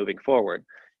schedule moving forward.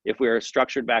 If we're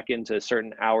structured back into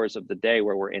certain hours of the day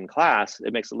where we're in class,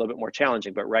 it makes it a little bit more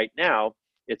challenging. But right now,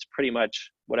 it's pretty much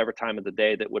whatever time of the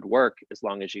day that would work as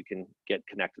long as you can get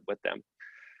connected with them.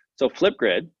 So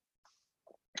Flipgrid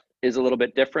is a little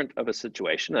bit different of a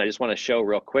situation. I just want to show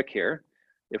real quick here.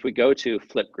 If we go to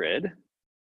Flipgrid,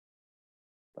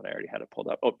 but I already had it pulled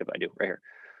up. Oh, if I do, right here.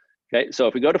 Okay, so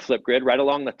if we go to Flipgrid, right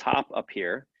along the top up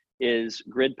here is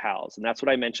Grid Pals, and that's what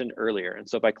I mentioned earlier. And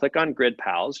so if I click on Grid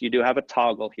Pals, you do have a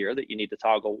toggle here that you need to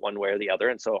toggle one way or the other.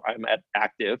 And so I'm at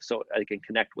active, so I can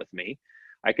connect with me.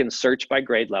 I can search by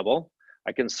grade level.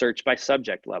 I can search by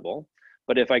subject level.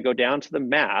 But if I go down to the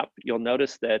map, you'll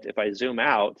notice that if I zoom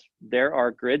out, there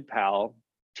are GridPal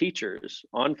teachers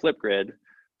on Flipgrid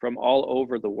from all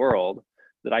over the world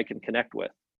that I can connect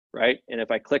with, right? And if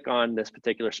I click on this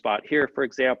particular spot here, for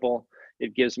example,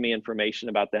 it gives me information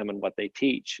about them and what they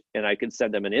teach. And I can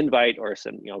send them an invite or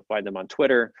find them on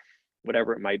Twitter,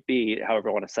 whatever it might be, however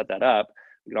I want to set that up.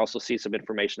 You can also see some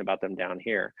information about them down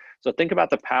here. So think about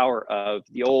the power of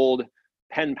the old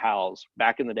pen pals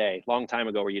back in the day, long time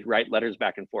ago, where you'd write letters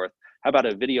back and forth. How about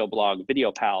a video blog,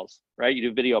 Video Pals, right? You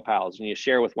do Video Pals and you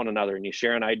share with one another and you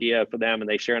share an idea for them and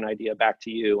they share an idea back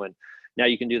to you. And now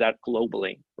you can do that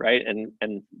globally, right?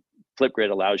 And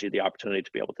Flipgrid allows you the opportunity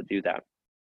to be able to do that.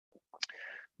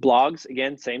 Blogs,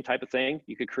 again, same type of thing.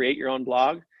 You could create your own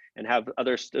blog and have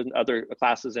other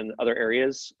classes in other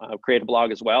areas create a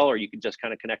blog as well, or you could just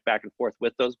kind of connect back and forth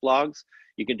with those blogs.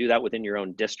 You can do that within your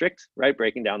own district, right?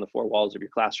 Breaking down the four walls of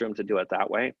your classroom to do it that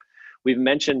way. We've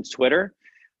mentioned Twitter.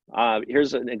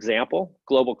 Here's an example,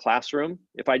 Global Classroom.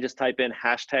 If I just type in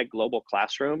hashtag Global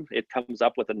Classroom, it comes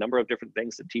up with a number of different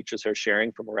things that teachers are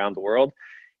sharing from around the world.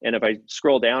 And if I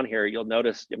scroll down here, you'll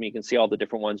notice, you can see all the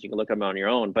different ones. You can look them on your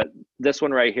own, but this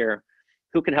one right here,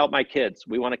 who can help my kids?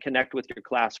 We want to connect with your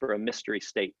class for a mystery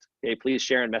state. Okay, please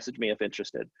share and message me if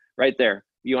interested. Right there.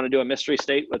 You want to do a mystery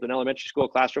state with an elementary school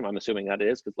classroom? I'm assuming that it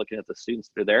is, because looking at the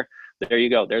students that are there, there you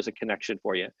go. There's a connection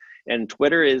for you. And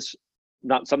Twitter is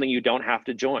not something you don't have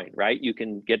to join, right? You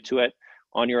can get to it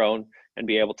on your own and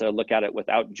be able to look at it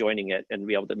without joining it and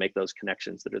be able to make those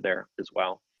connections that are there as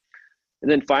well. And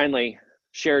then finally,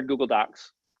 shared Google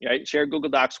Docs. Right? Shared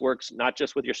Google Docs works not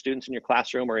just with your students in your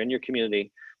classroom or in your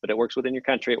community, but it works within your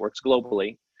country, it works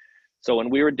globally. So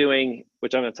when we were doing,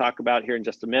 which I'm going to talk about here in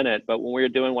just a minute, but when we were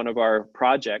doing one of our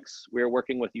projects, we were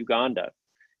working with Uganda.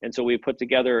 And so we put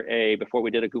together before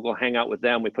we did a Google Hangout with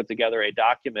them, we put together a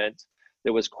document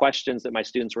that was questions that my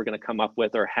students were going to come up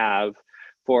with or have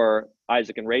for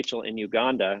Isaac and Rachel in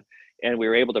Uganda. And we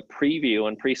were able to preview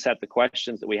and preset the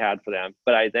questions that we had for them.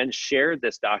 But I then shared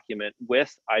this document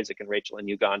with Isaac and Rachel in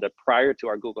Uganda prior to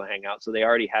our Google Hangout. So they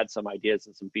already had some ideas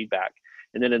and some feedback.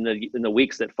 And then in the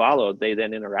weeks that followed, they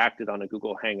then interacted on a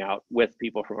Google Hangout with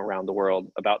people from around the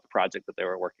world about the project that they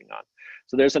were working on.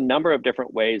 So there's a number of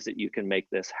different ways that you can make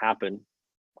this happen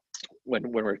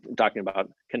when we're talking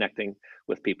about connecting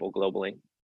with people globally.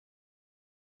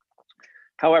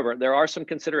 However, there are some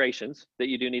considerations that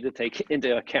you do need to take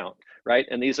into account, right?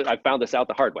 And I found this out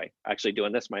the hard way, actually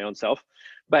doing this my own self.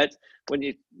 But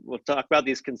we'll talk about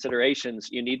these considerations,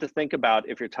 you need to think about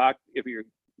if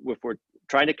we're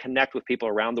trying to connect with people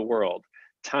around the world,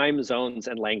 time zones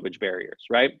and language barriers,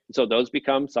 right? So those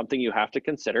become something you have to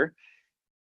consider.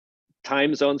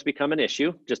 Time zones become an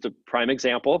issue. Just a prime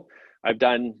example, I've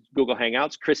done Google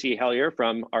Hangouts. Chrissy Hellier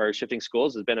from our Shifting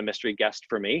Schools has been a mystery guest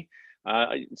for me.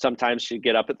 Sometimes she'd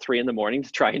get up at 3 in the morning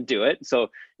to try and do it. So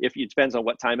it depends on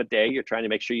what time of day you're trying to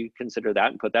make sure you consider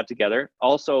that and put that together.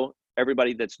 Also,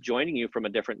 everybody that's joining you from a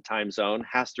different time zone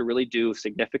has to really do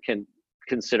significant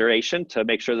consideration to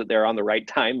make sure that they're on the right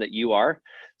time that you are.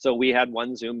 So we had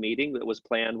one Zoom meeting that was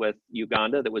planned with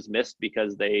Uganda that was missed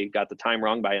because they got the time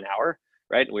wrong by an hour,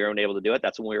 right? We weren't able to do it.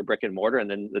 That's when we were brick and mortar. And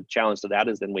then the challenge to that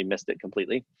is then we missed it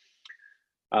completely.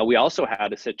 We also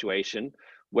had a situation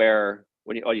where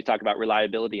when you talk about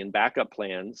reliability and backup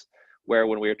plans, where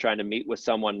when we were trying to meet with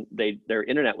someone, their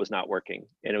internet was not working.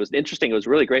 And it was interesting. It was a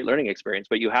really great learning experience,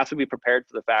 but you have to be prepared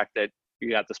for the fact that you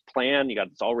got this plan, you got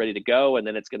this all ready to go, and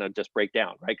then it's going to just break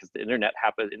down, right? Because the internet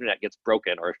gets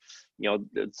broken, or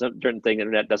certain thing,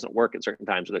 internet doesn't work at certain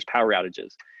times, or there's power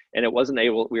outages. And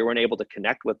we weren't able to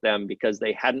connect with them because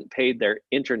they hadn't paid their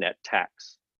internet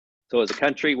tax. So as a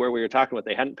country where we were talking with,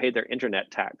 they hadn't paid their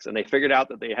internet tax, and they figured out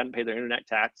that they hadn't paid their internet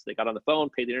tax. They got on the phone,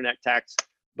 paid the internet tax,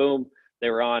 boom, they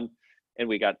were on. and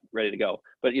we got ready to go.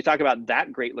 But you talk about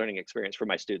that great learning experience for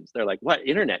my students. They're like, what,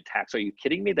 internet tax? Are you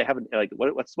kidding me? They haven't, like,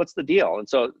 what's the deal? And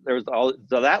so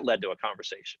so that led to a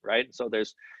conversation, right? So you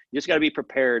just got to be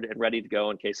prepared and ready to go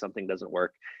in case something doesn't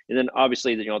work. And then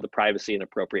obviously, the privacy and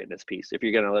appropriateness piece. If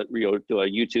you're going to do a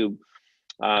YouTube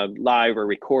live or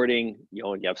recording,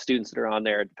 and you have students that are on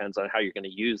there, it depends on how you're going to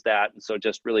use that. And so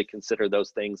just really consider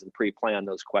those things and pre-plan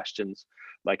those questions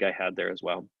like I had there as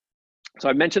well. So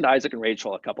I mentioned Isaac and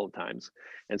Rachel a couple of times.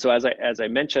 And so as I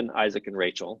mentioned Isaac and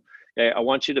Rachel, okay, I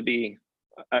want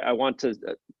to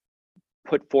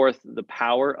put forth the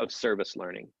power of service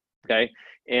learning, okay?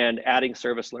 And adding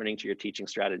service learning to your teaching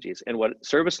strategies. And what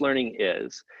service learning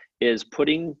is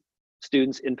putting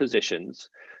students in positions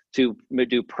to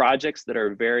do projects that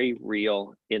are very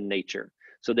real in nature.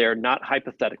 So they're not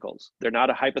hypotheticals. They're not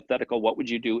a hypothetical, what would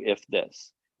you do if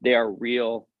this? They are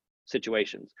real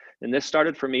situations. And this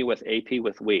started for me with AP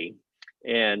with We.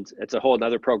 And it's a whole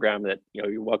another program that,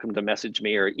 you're welcome to message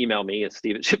me or email me at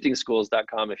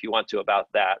steve@shiftingschools.com if you want to about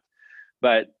that.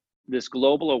 But this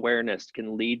global awareness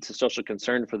can lead to social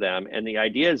concern for them. And the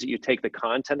idea is that you take the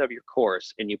content of your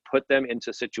course and you put them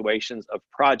into situations of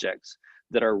projects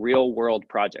that are real world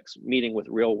projects, meeting with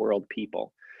real world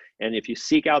people. And if you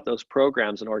seek out those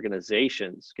programs and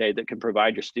organizations, okay, that can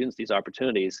provide your students these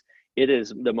opportunities, it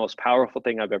is the most powerful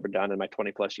thing I've ever done in my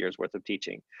 20 plus years worth of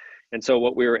teaching. And so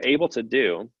what we were able to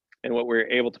do and what we were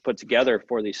able to put together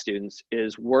for these students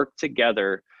is work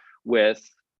together with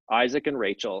Isaac and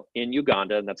Rachel in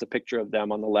Uganda, and that's a picture of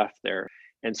them on the left there.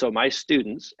 And so my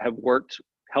students have worked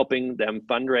helping them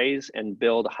fundraise and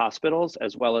build hospitals,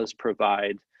 as well as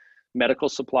provide medical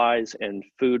supplies and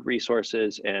food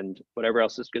resources and whatever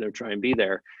else is going to try and be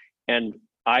there. And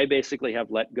I basically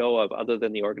have let go of, other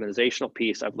than the organizational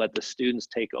piece, I've let the students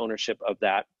take ownership of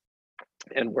that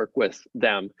and work with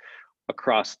them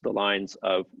across the lines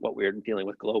of what we're dealing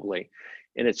with globally.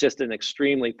 And it's just an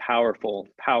extremely powerful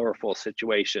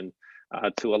situation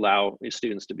to allow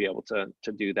students to be able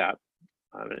to do that.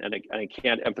 And I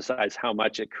can't emphasize how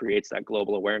much it creates that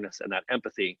global awareness and that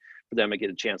empathy for them to get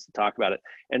a chance to talk about it.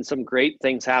 And some great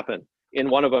things happen. In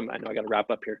one of them, I know I got to wrap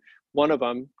up here. One of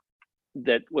them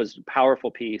that was a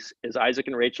powerful piece is Isaac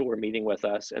and Rachel were meeting with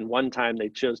us. And one time they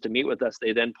chose to meet with us,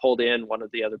 they then pulled in one of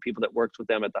the other people that works with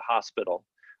them at the hospital.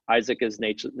 Isaac is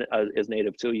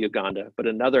native to Uganda, but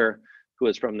another who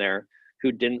is from there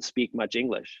who didn't speak much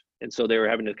English. And so they were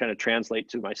having to kind of translate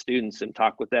to my students and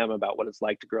talk with them about what it's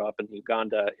like to grow up in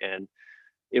Uganda. And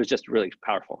it was just really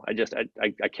powerful.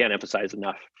 I can't emphasize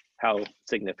enough how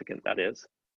significant that is.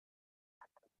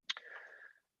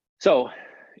 So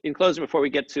in closing, before we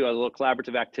get to a little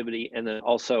collaborative activity and then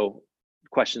also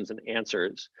questions and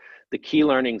answers, the key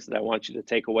learnings that I want you to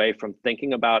take away from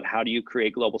thinking about how do you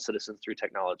create global citizens through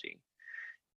technology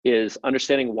is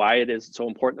understanding why it is so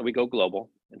important that we go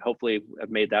global. And hopefully I've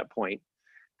made that point.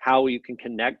 How you can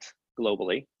connect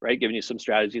globally, right? Giving you some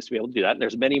strategies to be able to do that. And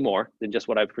there's many more than just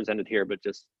what I've presented here, but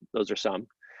just those are some.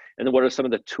 And then what are some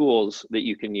of the tools that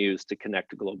you can use to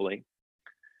connect globally?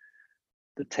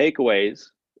 The takeaways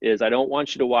is I don't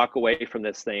want you to walk away from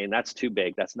this saying, that's too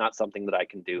big. That's not something that I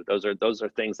can do. Those are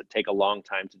things that take a long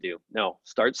time to do. No,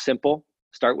 start simple.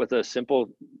 Start with a simple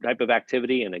type of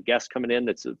activity and a guest coming in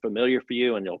that's familiar for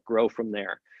you, and you'll grow from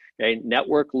there. Okay,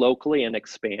 network locally and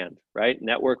expand, right?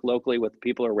 Network locally with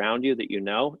people around you that you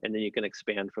know, and then you can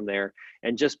expand from there.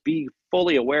 And just be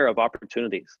fully aware of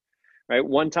opportunities, right?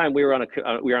 One time we were on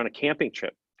a camping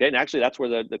trip. Okay, and actually that's where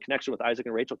the connection with Isaac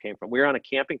and Rachel came from. We were on a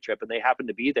camping trip and they happened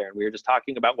to be there, and we were just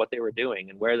talking about what they were doing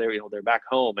and where they're back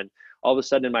home. And all of a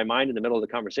sudden in my mind, in the middle of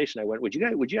the conversation, I went, would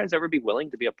you guys ever be willing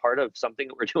to be a part of something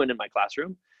that we're doing in my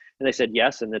classroom? And they said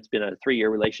yes, and it's been a 3-year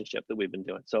relationship that we've been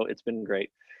doing. So it's been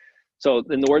great. So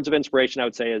in the words of inspiration, I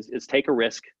would say is take a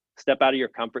risk, step out of your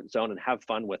comfort zone and have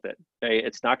fun with it. Okay,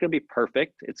 it's not going to be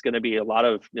perfect. It's going to be a lot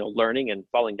of learning and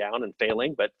falling down and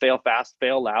failing, but fail fast,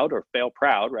 fail loud, or fail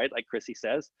proud, right? Like Chrissy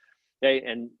says. Okay,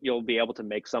 and you'll be able to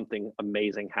make something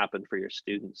amazing happen for your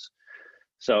students.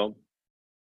 So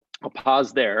I'll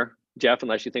pause there, Jeff,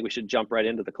 unless you think we should jump right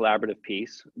into the collaborative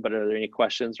piece. But are there any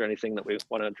questions or anything that we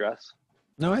want to address?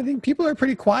 No, I think people are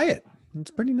pretty quiet. It's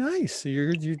pretty nice.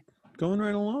 You're going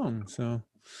right along. So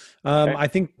okay. I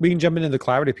think we can jump into the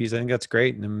collaborative piece. I think that's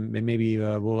great. And maybe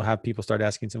we'll have people start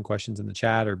asking some questions in the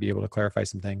chat or be able to clarify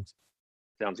some things.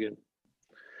 Sounds good.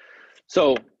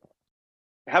 So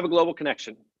have a global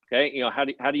connection. Okay,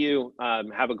 how do you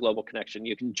have a global connection?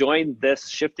 You can join this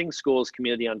Shifting Schools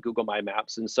community on Google My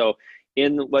Maps. And so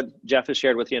in what Jeff has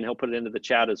shared with you, and he'll put it into the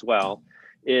chat as well,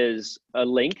 is a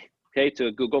link, okay,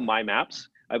 to Google My Maps.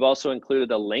 I've also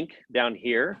included a link down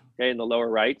here, okay, in the lower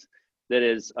right, that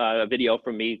is a video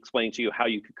from me explaining to you how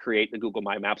you could create the Google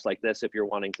My Maps like this if you're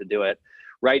wanting to do it.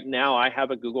 Right now, I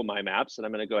have a Google My Maps, and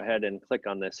I'm going to go ahead and click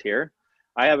on this here.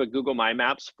 I have a Google My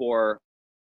Maps for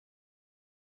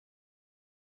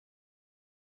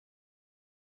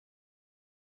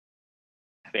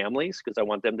families because I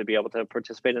want them to be able to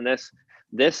participate in this.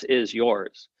 This is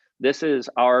yours. This is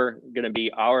going to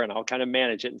be our, and I'll kind of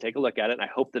manage it and take a look at it. And I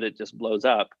hope that it just blows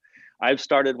up. I've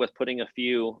started with putting a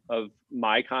few of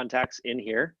my contacts in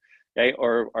here, okay,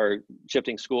 or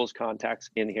Shifting Schools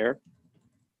contacts in here,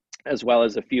 as well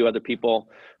as a few other people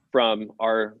from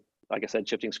our, like I said,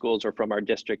 Shifting Schools or from our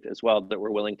district as well that we're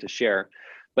willing to share.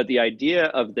 But the idea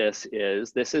of this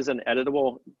is an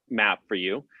editable map for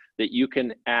you that you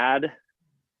can add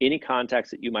any contacts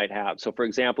that you might have. So for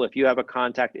example, if you have a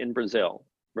contact in Brazil,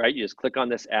 right, you just click on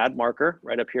this add marker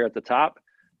right up here at the top.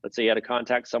 Let's say you had a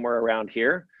contact somewhere around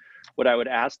here. What I would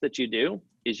ask that you do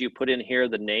is you put in here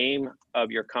the name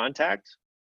of your contact,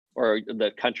 or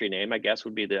the country name, I guess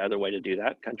would be the other way to do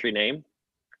that, country name.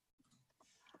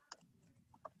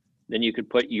 Then you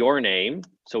could put your name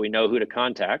so we know who to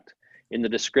contact. In the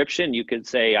description, you could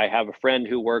say, I have a friend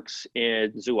who works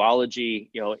in zoology,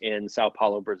 in Sao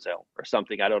Paulo, Brazil, or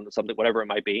something, I don't know, something, whatever it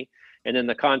might be. And then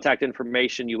the contact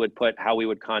information, you would put how we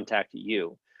would contact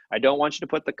you. I don't want you to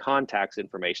put the contacts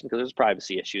information because there's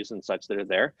privacy issues and such that are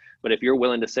there. But if you're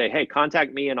willing to say, hey,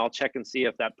 contact me and I'll check and see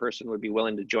if that person would be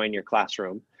willing to join your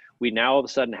classroom, we now all of a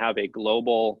sudden have a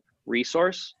global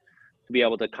resource to be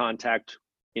able to contact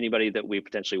anybody that we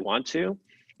potentially want to,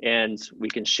 and we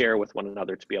can share with one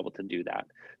another to be able to do that.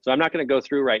 So I'm not going to go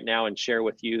through right now and share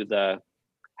with you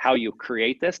how you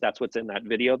create this. That's what's in that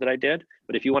video that I did.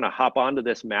 But if you want to hop onto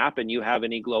this map and you have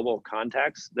any global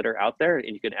contacts that are out there and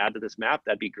you can add to this map,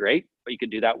 that'd be great. But you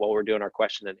can do that while we're doing our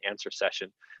question and answer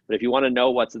session. But if you want to know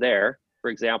what's there,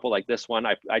 for example, like this one,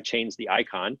 I changed the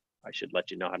icon. I should let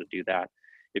you know how to do that.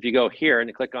 If you go here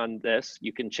and click on this,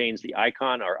 you can change the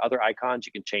icon or other icons.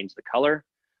 You can change the color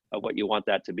of what you want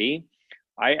that to be.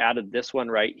 I added this one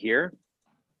right here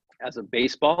as a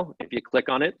baseball. If you click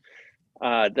on it,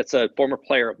 that's a former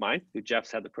player of mine who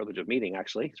Jeff's had the privilege of meeting,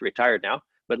 actually. He's retired now,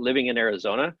 but living in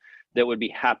Arizona, that would be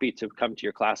happy to come to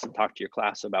your class and talk to your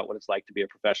class about what it's like to be a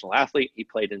professional athlete. He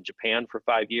played in Japan for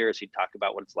 5 years. He'd talk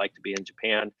about what it's like to be in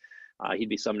Japan. He'd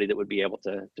be somebody that would be able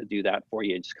to do that for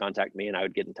you. Just contact me and I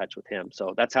would get in touch with him.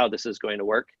 So that's how this is going to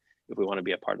work if we want to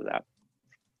be a part of that.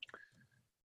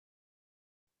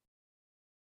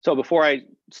 So before I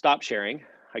stop sharing,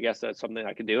 I guess that's something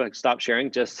I could do. I can stop sharing.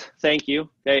 Just thank you.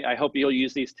 Okay, I hope you'll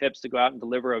use these tips to go out and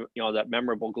deliver that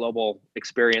memorable global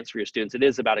experience for your students. It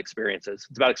is about experiences.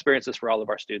 It's about experiences for all of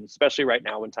our students, especially right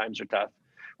now when times are tough,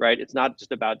 right? It's not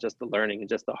just about just the learning and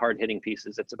just the hard-hitting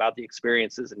pieces. It's about the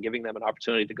experiences and giving them an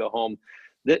opportunity to go home.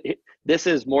 This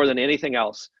is more than anything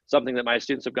else, something that my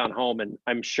students have gone home and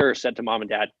I'm sure said to mom and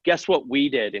dad, guess what we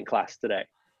did in class today,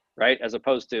 right? As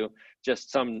opposed to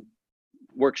just some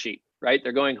worksheet, right?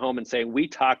 They're going home and saying, we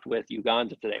talked with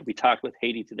Uganda today. We talked with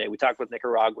Haiti today. We talked with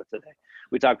Nicaragua today.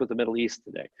 We talked with the Middle East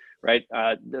today, right?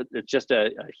 It's just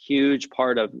a huge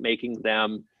part of making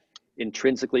them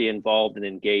intrinsically involved and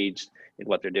engaged in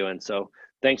what they're doing. So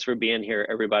thanks for being here,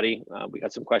 everybody. We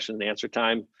got some question and answer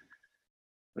time. I'm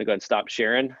gonna go ahead and stop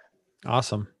sharing.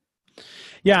 Awesome.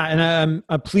 Yeah,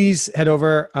 and please head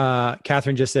over.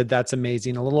 Catherine just said that's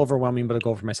amazing. A little overwhelming, but a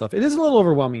goal for myself. It is a little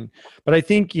overwhelming, but I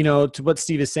think to what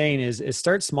Steve is saying is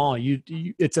start small.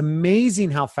 It's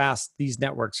amazing how fast these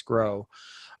networks grow,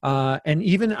 and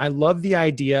even I love the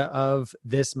idea of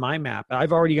this My Map.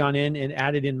 I've already gone in and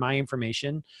added in my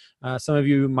information. Some of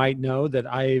you might know that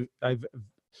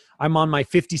I'm on my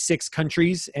 56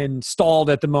 countries and stalled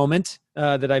at the moment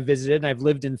that I visited. And I've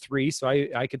lived in 3. So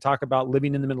I could talk about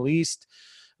living in the Middle East,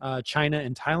 China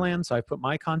and Thailand. So I put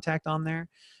my contact on there.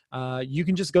 You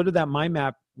can just go to that My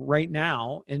Map right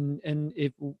now. And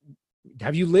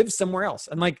have you lived somewhere else?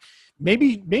 And like,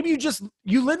 maybe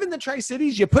you live in the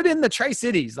Tri-Cities, you put in the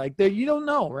Tri-Cities, like you don't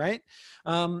know, right?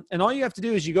 And all you have to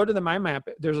do is you go to the My Map.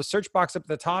 There's a search box up at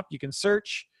the top. You can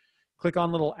search. Click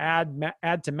on little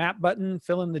add to map button,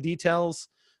 fill in the details,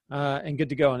 and good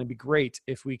to go. And it'd be great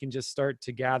if we can just start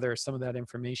to gather some of that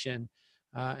information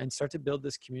and start to build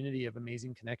this community of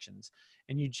amazing connections.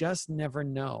 And you just never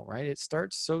know, right? It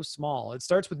starts so small. It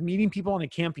starts with meeting people on a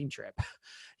camping trip.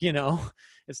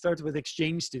 It starts with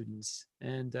exchange students,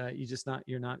 and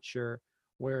you're not sure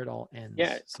where it all ends.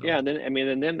 Yeah, so. yeah, and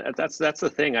then that's the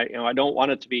thing. I don't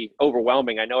want it to be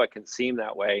overwhelming. I know it can seem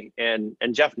that way, and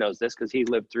Jeff knows this because he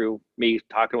lived through me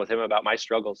talking with him about my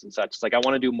struggles and such. It's like I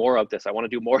want to do more of this. I want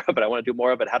to do more of it. I want to do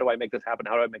more of it. How do I make this happen?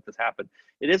 How do I make this happen?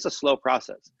 It is a slow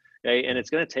process, okay, and it's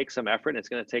going to take some effort and it's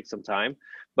going to take some time.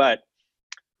 But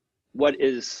what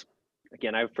is,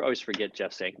 again, I always forget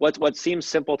Jeff saying, what seems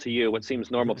simple to you, what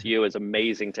seems normal to you is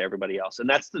amazing to everybody else.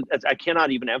 And I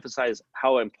cannot even emphasize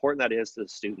how important that is to the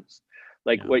students.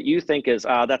 Like Yeah. what you think is,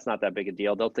 that's not that big a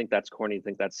deal. They'll think that's corny,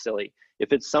 think that's silly.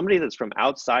 If it's somebody that's from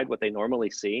outside what they normally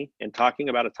see and talking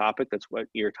about a topic that's what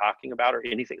you're talking about or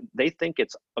anything, they think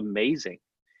it's amazing.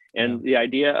 And the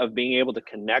idea of being able to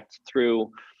connect through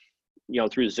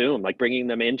Zoom, like bringing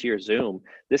them into your Zoom,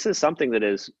 this is something that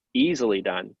is easily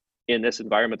done in this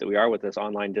environment that we are with this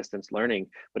online distance learning,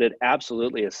 but it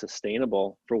absolutely is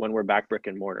sustainable for when we're back brick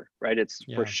and mortar, right? It's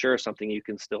for sure something you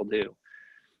can still do.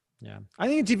 Yeah. I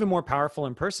think it's even more powerful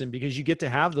in person because you get to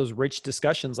have those rich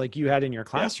discussions like you had in your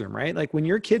classroom, right? Like when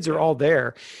your kids are all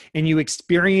there and you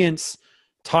experience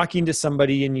talking to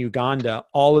somebody in Uganda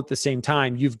all at the same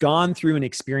time, you've gone through an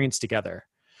experience together.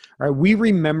 All right. We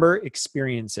remember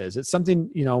experiences. It's something,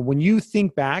 when you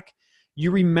think back, you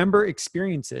remember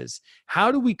experiences.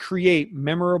 How do we create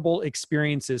memorable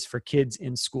experiences for kids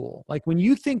in school? Like when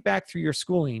you think back through your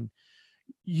schooling,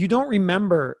 you don't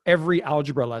remember every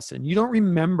algebra lesson. You don't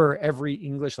remember every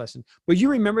English lesson, but you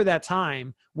remember that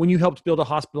time when you helped build a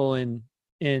hospital in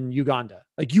Uganda.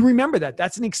 Like you remember that.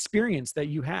 That's an experience that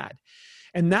you had.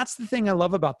 And that's the thing I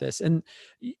love about this. And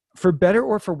for better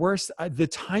or for worse, the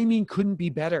timing couldn't be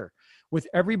better. With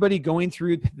everybody going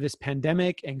through this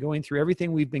pandemic and going through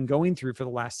everything we've been going through for the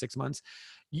last 6 months.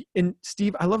 And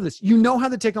Steve, I love this. You know how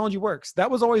the technology works. That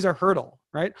was always our hurdle,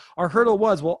 right? Our hurdle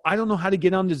was, well, I don't know how to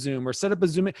get onto Zoom or set up a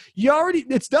Zoom.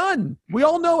 It's done. We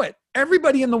all know it.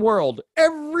 Everybody in the world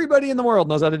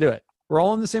knows how to do it. We're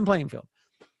all on the same playing field.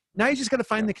 Now you just got to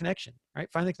find the connection,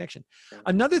 right? Find the connection.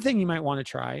 Another thing you might want to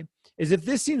try is if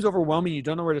this seems overwhelming, you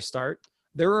don't know where to start,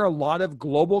 there are a lot of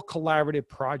global collaborative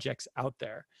projects out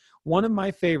there. One of my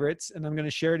favorites, and I'm going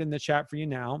to share it in the chat for you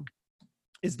now,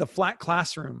 is the Flat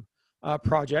Classroom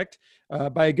project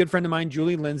by a good friend of mine,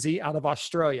 Julie Lindsay, out of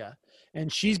Australia.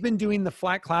 And she's been doing the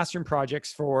Flat Classroom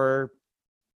projects for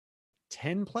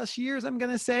 10 plus years, I'm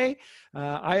going to say.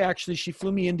 She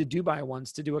flew me into Dubai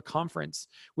once to do a conference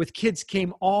with kids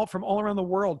came from all around the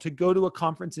world to go to a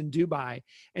conference in Dubai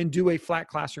and do a Flat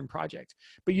Classroom project.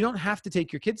 But you don't have to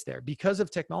take your kids there because of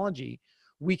technology.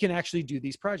 We can actually do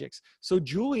these projects. So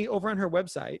Julie over on her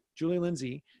website, Julie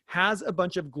Lindsay, has a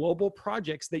bunch of global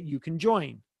projects that you can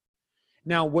join.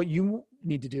 Now, what you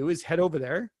need to do is head over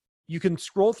there. You can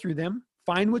scroll through them,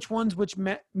 find which ones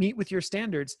meet with your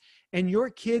standards, and your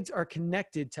kids are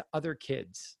connected to other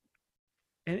kids.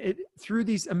 And through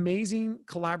these amazing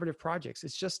collaborative projects,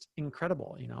 it's just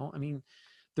incredible. I mean,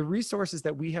 the resources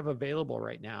that we have available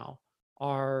right now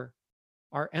are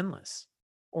endless.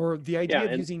 Or the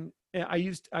idea of using,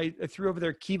 I threw over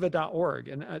there kiva.org.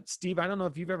 And Steve, I don't know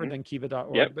if you've ever done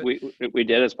kiva.org. Yep, but we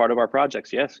did as part of our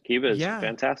projects. Yes, Kiva is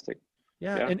fantastic.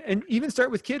 Yeah. And even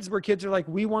start with kids where kids are like,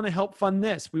 we want to help fund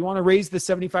this. We want to raise the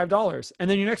 $75. And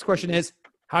then your next question is,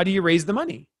 how do you raise the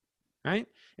money? Right.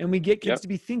 And we get kids to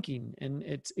be thinking, and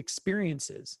it's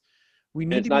experiences. We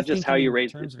need to be not just how you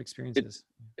raise in terms of experiences.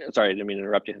 Sorry, I didn't mean to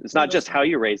interrupt you. It's not just how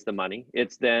you raise the money.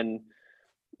 It's then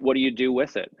what do you do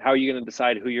with it? How are you going to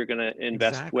decide who you're going to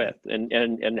invest with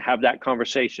and have that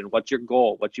conversation? What's your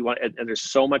goal? What you want? And there's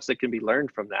so much that can be learned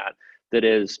from that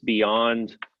is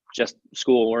beyond just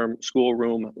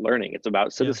schoolroom learning. It's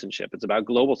about citizenship. It's about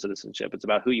global citizenship. It's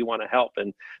about who you want to help.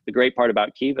 And the great part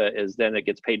about Kiva is then it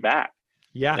gets paid back.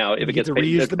 Yeah. Now, if it gets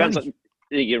paid, it depends on,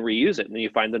 you can reuse it and then you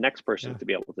find the next person to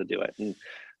be able to do it. And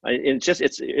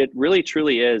it really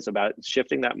truly is about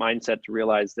shifting that mindset to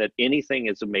realize that anything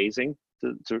is amazing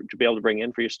to be able to bring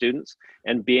in for your students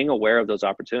and being aware of those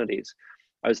opportunities.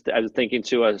 I was thinking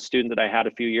to a student that I had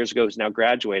a few years ago who's now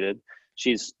graduated.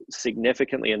 She's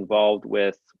significantly involved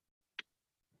with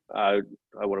what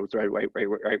was the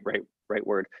right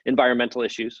word, environmental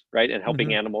issues, right? And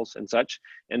helping animals and such,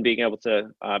 and being able to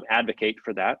advocate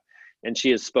for that. And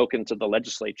she has spoken to the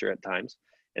legislature at times.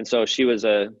 And so she was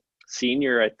a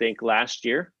senior, I think last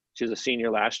year,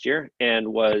 and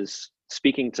was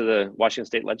speaking to the Washington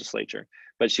State legislature,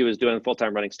 but she was doing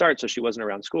full-time running start. So she wasn't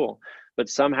around school, but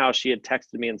somehow she had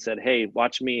texted me and said, hey,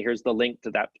 watch me, here's the link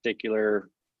to that particular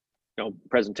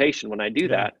presentation when I do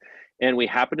that. And we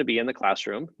happened to be in the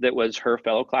classroom that was her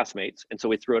fellow classmates. And so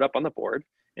we threw it up on the board,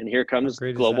 and here comes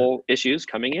global issues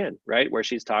coming in, right? Where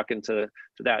she's talking to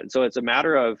that. And so it's a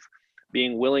matter of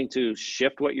being willing to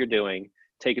shift what you're doing,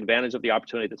 take advantage of the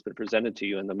opportunity that's been presented to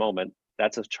you in the moment.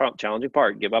 That's a challenging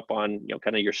part. Give up on,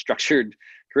 kind of your structured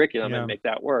curriculum and make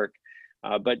that work.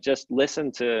 But just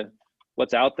listen to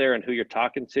what's out there and who you're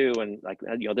talking to, and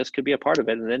this could be a part of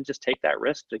it, and then just take that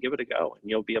risk to give it a go, and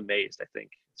you'll be amazed, I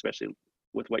think, especially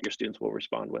with what your students will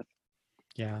respond with.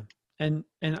 Yeah. And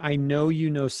I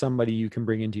know, somebody you can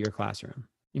bring into your classroom.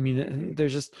 I mean,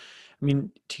 there's just, I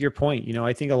mean, to your point,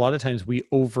 I think a lot of times we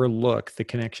overlook the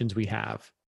connections we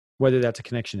have, whether that's a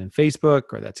connection in Facebook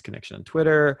or that's a connection on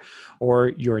Twitter or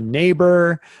your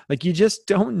neighbor. Like, you just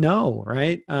don't know,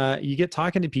 right? You get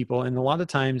talking to people, and a lot of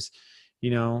times,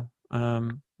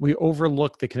 we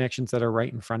overlook the connections that are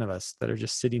right in front of us that are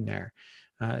just sitting there.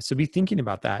 So be thinking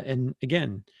about that. And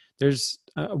again, there's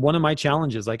one of my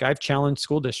challenges. Like, I've challenged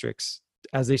school districts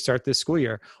as they start this school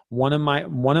year. One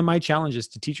of my challenges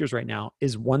to teachers right now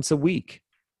is once a week,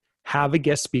 have a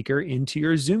guest speaker into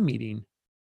your Zoom meeting.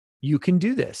 You can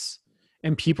do this.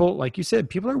 And people, like you said,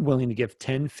 people are willing to give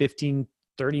 10, 15,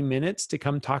 30 minutes to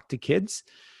come talk to kids.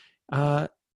 And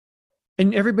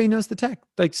everybody knows the tech.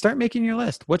 Like, start making your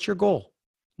list. What's your goal?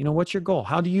 What's your goal?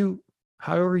 How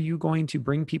are you going to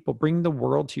bring the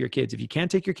world to your kids? If you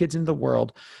can't take your kids into the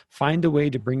world, find a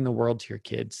way to bring the world to your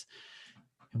kids.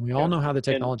 And we all know how the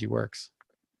technology works.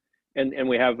 And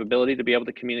we have ability to be able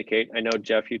to communicate. I know,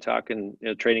 Jeff, you talk in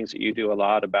trainings that you do a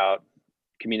lot about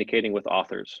communicating with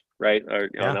authors, right? Or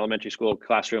in elementary school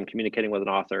classroom, communicating with an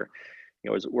author. I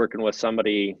was working with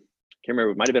somebody, can't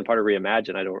remember, it might've been part of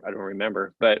Reimagine, I don't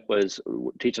remember, but was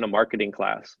teaching a marketing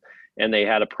class, and they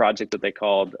had a project that they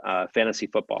called fantasy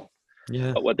football.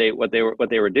 Yeah. But what they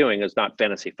were doing is not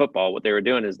fantasy football. What they were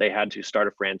doing is they had to start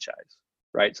a franchise,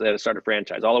 right? So they had to start a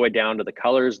franchise all the way down to the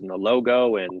colors and the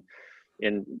logo and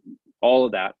all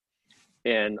of that.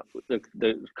 And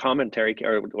the commentary,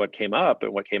 or what came up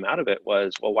and what came out of it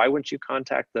was, well, why wouldn't you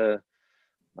contact the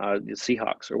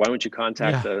Seahawks, or why wouldn't you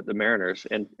contact the Mariners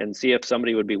and see if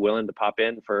somebody would be willing to pop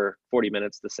in for 40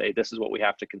 minutes to say, this is what we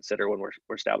have to consider when we're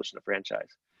establishing a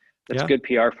franchise. That's good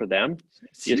PR for them.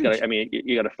 You just gotta,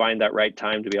 you gotta find that right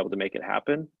time to be able to make it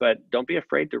happen, but don't be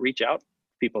afraid to reach out to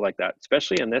people like that,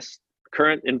 especially in this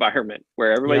current environment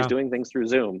where everybody's doing things through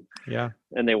Zoom. Yeah.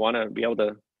 And they want to be able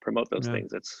to promote those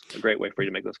things. It's a great way for you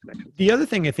to make those connections. The other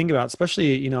thing I think about,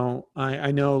 especially,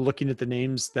 I know, looking at the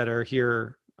names that are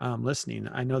here listening,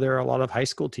 I know there are a lot of high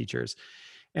school teachers.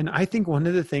 And I think one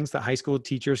of the things that high school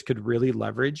teachers could really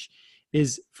leverage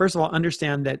is, first of all,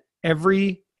 understand that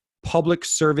every public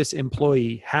service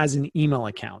employee has an email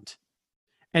account,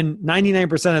 and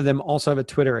 99% of them also have a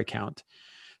Twitter account.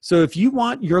 So if you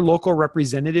want your local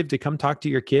representative to come talk to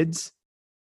your kids,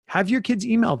 have your kids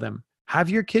email them, have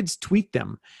your kids tweet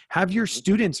them, have your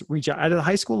students reach out at a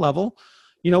high school level.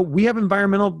 We have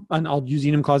environmental, and I'll use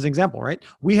Enumclaw as an example, right?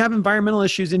 We have environmental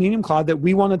issues in Enumclaw that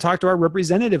we want to talk to our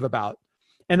representative about.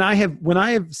 And when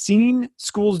I have seen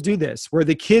schools do this, where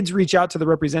the kids reach out to the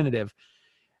representative,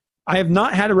 I have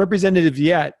not had a representative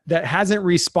yet that hasn't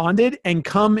responded and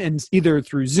come and either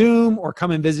through Zoom or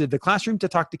come and visit the classroom to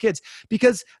talk to kids,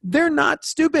 because they're not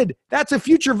stupid. That's a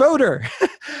future voter.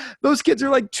 Those kids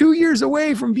are like 2 years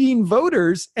away from being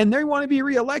voters, and they want to be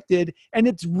reelected. And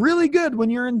it's really good when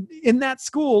you're in that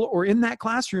school or in that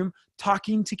classroom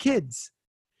talking to kids.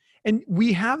 And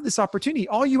we have this opportunity.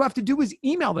 All you have to do is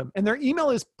email them, and their email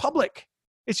is public.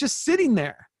 It's just sitting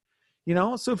there.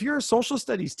 So if you're a social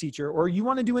studies teacher, or you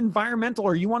want to do environmental,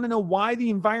 or you want to know why the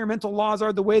environmental laws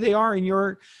are the way they are in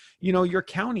your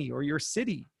county or your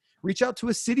city, reach out to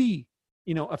a city,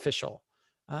 official.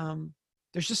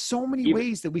 There's just so many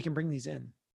ways that we can bring these in.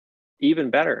 Even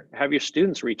better, have your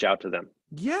students reach out to them.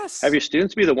 Yes. Have your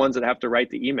students be the ones that have to write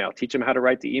the email. Teach them how to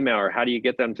write the email, or how do you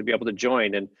get them to be able to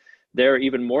join? And they're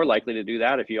even more likely to do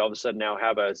that if you all of a sudden now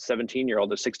have a 17-year-old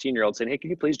or 16-year-old saying, hey, can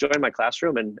you please join my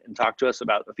classroom and talk to us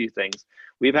about a few things?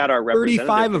 We've had our representative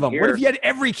 35 of them. Here. What if you had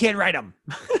every kid write them?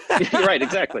 Right,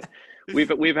 exactly.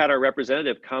 We've had our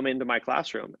representative come into my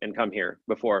classroom and come here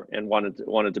before and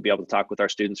wanted to be able to talk with our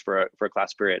students for a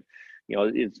class period.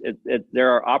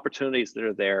 There are opportunities that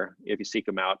are there if you seek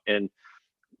them out. And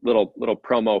little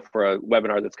promo for a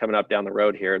webinar that's coming up down the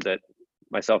road here that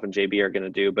myself and JB are going to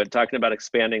do, but talking about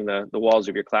expanding the walls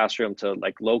of your classroom to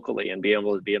like locally and be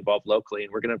able to be involved locally.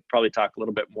 And we're going to probably talk a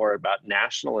little bit more about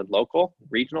national and local,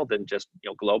 regional than just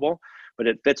global, but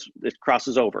it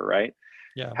crosses over, right?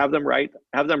 Yeah. Have them write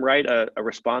a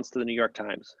response to the New York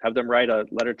Times. Have them write a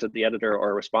letter to the editor or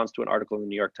a response to an article in the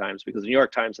New York Times, because the New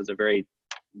York Times has a very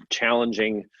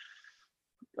challenging,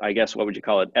 I guess, what would you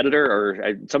call it, editor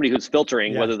or somebody who's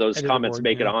filtering whether those comments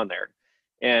make it on there.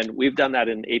 And we've done that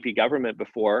in AP Government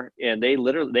before, and they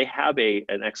have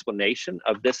an explanation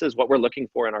of, this is what we're looking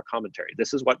for in our commentary.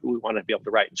 This is what we want to be able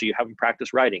to write. And so you have them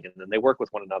practice writing, and then they work with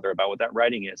one another about what that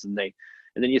writing is, and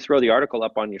then you throw the article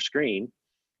up on your screen,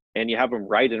 and you have them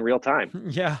write in real time.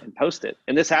 Yeah. And post it.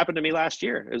 And this happened to me last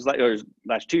year. It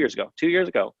was 2 years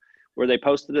ago, where they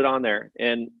posted it on there,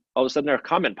 and all of a sudden their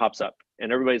comment pops up,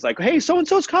 and everybody's like, hey,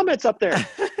 so-and-so's comments up there.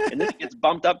 And then it gets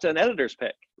bumped up to an editor's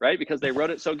pick, right? Because they wrote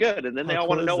it so good. And then they all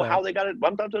want to know how they got it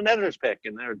bumped up to an editor's pick,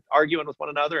 and they're arguing with one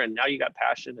another. And now you got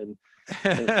passion, and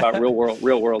it's about real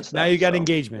world stuff. Now you got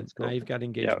engagement. Cool. Now you've got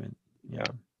engagement. Yeah.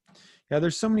 Yeah.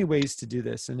 There's so many ways to do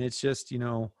this. And it's just,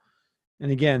 and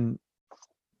again,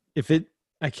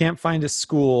 I can't find a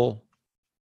school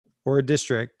or a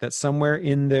district that somewhere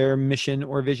in their mission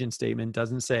or vision statement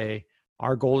doesn't say,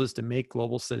 our goal is to make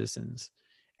global citizens.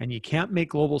 And you can't make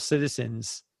global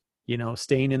citizens,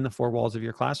 staying in the four walls of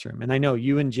your classroom. And I know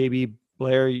you and JB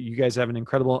Blair, you guys have an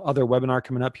incredible other webinar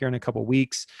coming up here in a couple of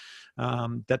weeks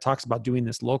that talks about doing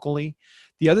this locally.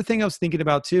 The other thing I was thinking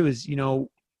about too is,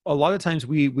 a lot of times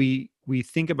we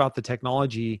think about the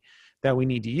technology that we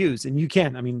need to use. And you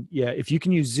can, if you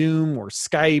can use Zoom or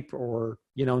Skype or,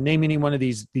 name any one of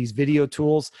these video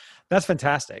tools, that's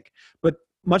fantastic. But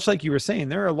much like you were saying,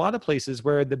 there are a lot of places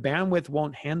where the bandwidth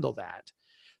won't handle that.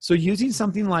 So using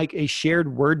something like a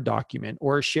shared Word document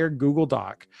or a shared Google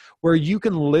Doc, where you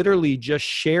can literally just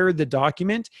share the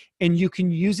document and you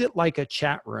can use it like a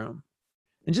chat room.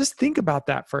 And just think about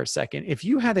that for a second. If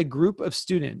you had a group of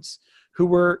students who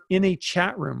were in a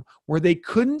chat room where they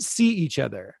couldn't see each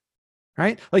other,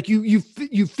 right? Like you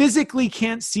physically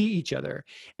can't see each other,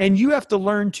 and you have to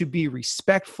learn to be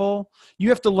respectful. You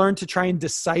have to learn to try and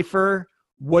decipher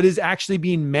what is actually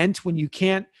being meant when you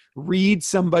can't read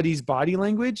somebody's body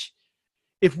language.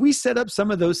 If we set up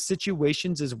some of those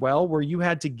situations as well, where you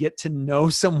had to get to know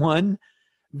someone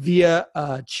via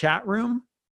a chat room,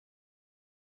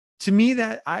 to me,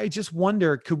 that I just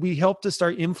wonder, could we help to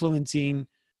start influencing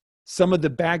some of the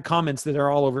bad comments that are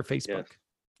all over Facebook?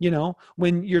 Yes.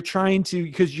 When you're trying to,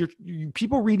 because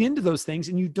people read into those things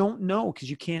and you don't know because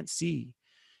you can't see.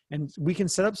 And we can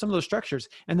set up some of those structures.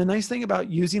 And the nice thing about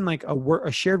using like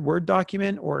a shared Word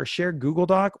document or a shared Google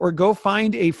Doc, or go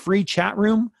find a free chat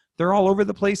room. They're all over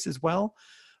the place as well.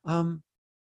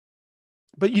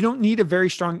 But you don't need a very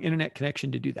strong internet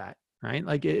connection to do that, right?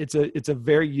 Like it's a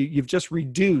very, you've just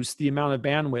reduced the amount of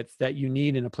bandwidth that you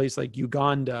need in a place like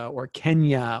Uganda or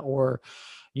Kenya or,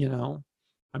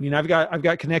 I've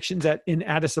got connections in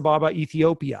Addis Ababa,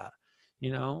 Ethiopia,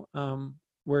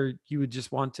 where you would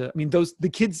just want to, the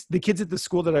kids at the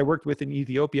school that I worked with in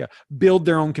Ethiopia build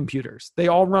their own computers. They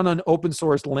all run on open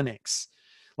source Linux.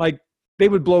 Like they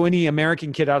would blow any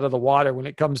American kid out of the water when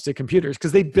it comes to computers,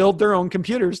 because they build their own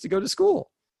computers to go to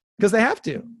school because they have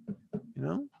to,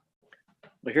 Well,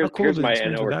 here's my, I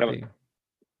know we're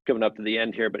coming up to the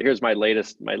end here, but here's my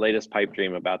latest pipe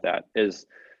dream about that is,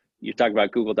 you talk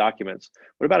about Google Documents.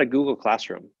 What about a Google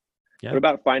Classroom? Yeah. What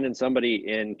about finding somebody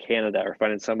in Canada or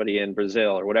finding somebody in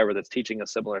Brazil or whatever that's teaching a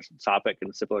similar topic and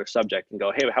a similar subject, and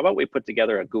go, hey, how about we put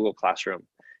together a Google Classroom,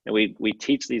 and we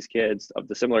teach these kids of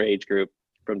the similar age group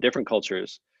from different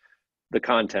cultures the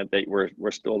content that we're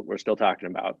still talking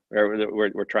about, or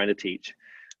we're trying to teach.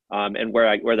 And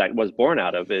where that was born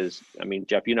out of is,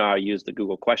 Jeff, how I use the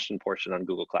Google question portion on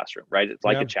Google Classroom, right? It's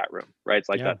like a chat room, right? It's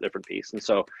like that different piece. And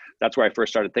so that's where I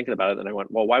first started thinking about it. And I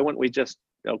went, well, why wouldn't we just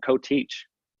co-teach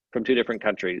from two different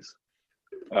countries,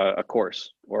 a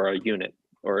course or a unit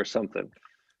or something?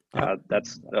 I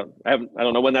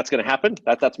don't know when that's going to happen.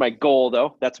 That's my goal,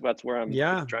 though. That's where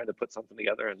I'm trying to put something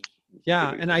together.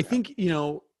 And I think,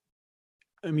 you've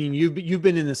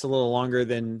been in this a little longer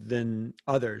than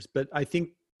others, but I think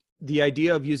the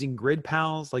idea of using grid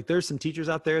pals, like there's some teachers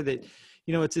out there that,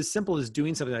 it's as simple as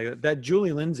doing something like that. That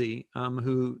Julie Lindsay,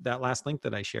 who that last link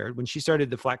that I shared, when she started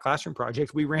the Flat Classroom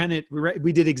project, we ran it.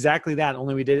 We did exactly that.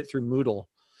 Only we did it through Moodle.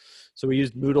 So we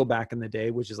used Moodle back in the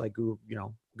day, which is like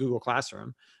Google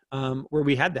Classroom, where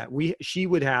we had that.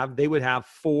 They would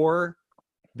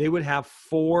have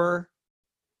four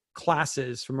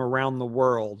classes from around the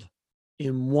world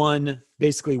in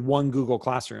basically one Google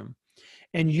Classroom.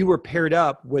 And you were paired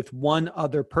up with one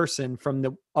other person from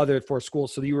the other four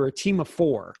schools. So you were a team of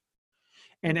four.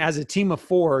 And as a team of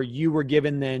four, you were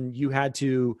given, then you had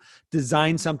to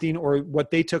design something, or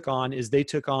what they took on, what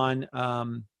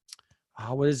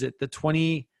is it? The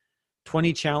 20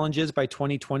 challenges by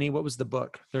 2020. What was the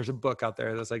book? There's a book out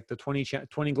there that's like the 20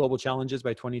 global challenges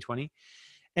by 2020.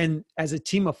 And as a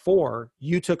team of four,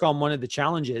 you took on one of the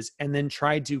challenges and then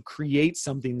tried to create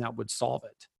something that would solve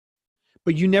it.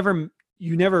 But you never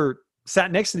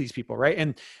sat next to these people, right?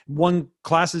 And one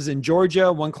class is in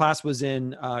Georgia, one class was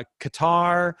in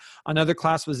Qatar, another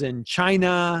class was in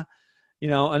China,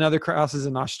 another class is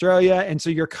in Australia. And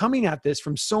so you're coming at this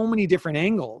from so many different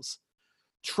angles,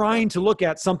 trying to look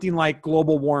at something like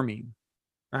global warming,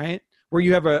 right? Where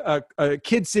you have a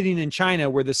kid sitting in China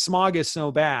where the smog is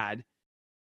so bad,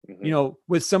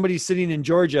 with somebody sitting in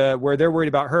Georgia where they're worried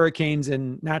about hurricanes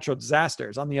and natural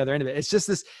disasters on the other end of it. It's just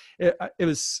this, it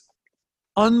was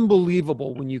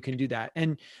unbelievable when you can do that.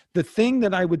 And the thing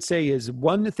that I would say is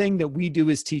one thing that we do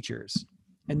as teachers,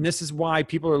 and this is why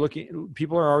people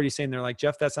are already saying, they're like,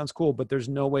 Jeff, that sounds cool, but there's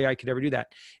no way I could ever do that.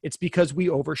 It's because we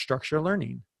overstructure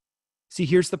learning. See,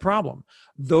 here's the problem.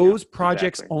 Those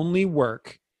projects only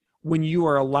work when you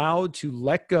are allowed to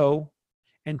let go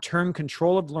and turn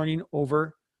control of learning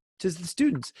over to the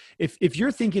students. If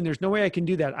you're thinking there's no way I can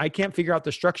do that, I can't figure out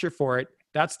the structure for it,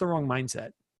 that's the wrong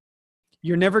mindset.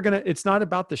 You're never going to, it's not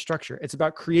about the structure. It's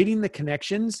about creating the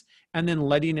connections and then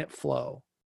letting it flow.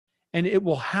 And it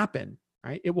will happen,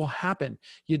 right? It will happen.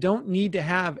 You don't need to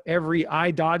have every I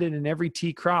dotted and every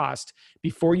T crossed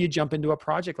before you jump into a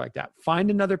project like that. Find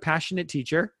another passionate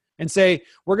teacher and say,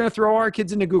 we're going to throw our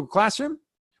kids into Google Classroom.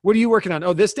 What are you working on?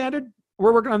 Oh, this standard?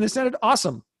 We're working on this standard.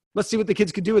 Awesome. Let's see what the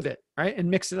kids could do with it, right?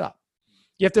 And mix it up.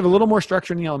 You have to have a little more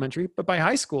structure in the elementary, but by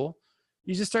high school,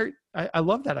 you just start, I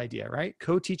love that idea, right?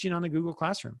 Co-teaching on a Google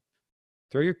Classroom.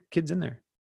 Throw your kids in there.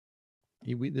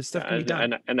 This stuff can be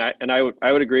done. And I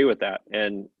would agree with that.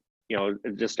 And,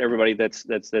 just everybody that's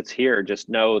here, just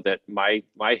know that my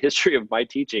history of my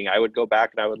teaching, I would go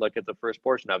back and I would look at the first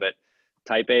portion of it.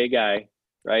 Type A guy,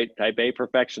 right? Type A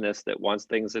perfectionist that wants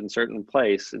things in a certain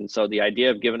place. And so the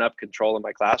idea of giving up control in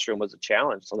my classroom was a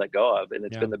challenge to let go of. And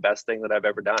it's been the best thing that I've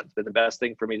ever done. It's been the best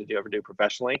thing for me to ever do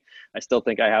professionally. I still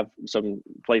think I have some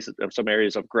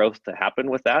areas of growth to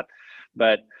happen with that,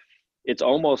 but it's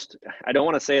almost, I don't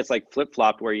want to say it's like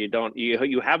flip-flopped where you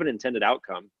have an intended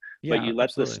outcome, but you let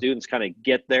the students kind of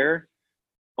get there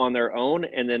on their own.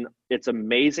 And then it's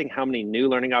amazing how many new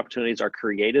learning opportunities are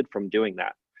created from doing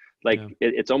that.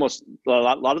 It's almost a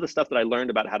lot of the stuff that I learned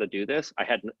about how to do this, I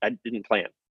didn't plan.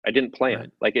 Right.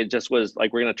 Like it just was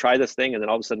like, we're going to try this thing. And then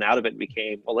all of a sudden out of it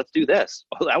became, well, let's do this.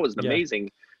 Oh, that was an amazing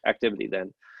activity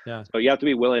then. Yeah. So you have to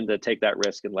be willing to take that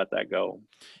risk and let that go.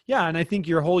 Yeah. And I think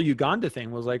your whole Uganda thing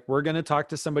was like, we're going to talk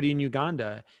to somebody in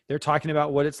Uganda. They're talking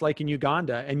about what it's like in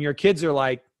Uganda. And your kids are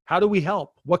like, how do we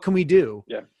help? What can we do?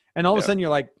 Yeah. And all of a sudden you're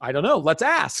like, I don't know. Let's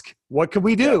ask. What can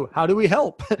we do? How do we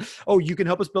help? Oh, you can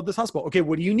help us build this hospital. Okay.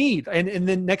 What do you need? And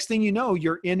then next thing you know,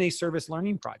 you're in a service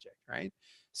learning project, right?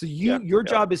 So your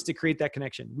job is to create that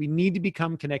connection. We need to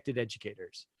become connected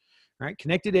educators, right?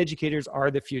 Connected educators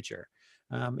are the future.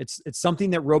 It's something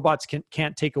that robots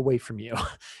can't take away from you.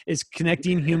 It's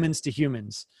connecting humans to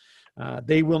humans.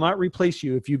 They will not replace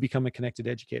you if you become a connected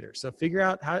educator. So figure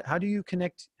out how do you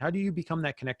connect? How do you become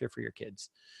that connector for your kids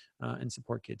and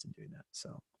support kids in doing that?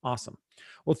 So awesome.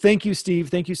 Well, thank you, Steve.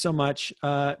 Thank you so much.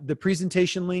 The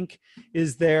presentation link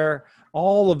is there.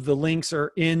 All of the links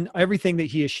are in. Everything that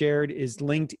he has shared is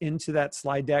linked into that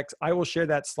slide deck. I will share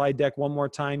that slide deck one more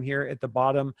time here at the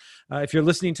bottom. If you're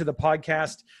listening to the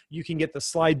podcast, you can get the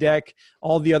slide deck,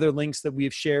 all the other links that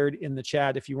we've shared in the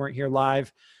chat. If you weren't here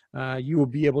live, you will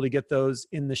be able to get those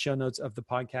in the show notes of the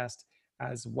podcast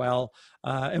as well.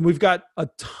 And we've got a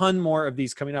ton more of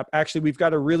these coming up. Actually, we've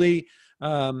got a really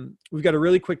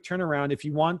quick turnaround. If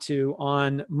you want to,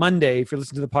 on Monday, if you're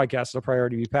listening to the podcast, it'll probably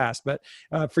already be passed. But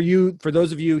for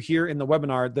those of you here in the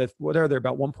webinar, what are there,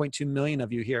 about 1.2 million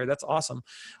of you here? That's awesome.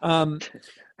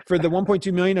 For the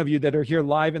 1.2 million of you that are here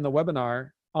live in the webinar,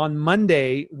 on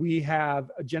Monday, we have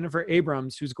Jennifer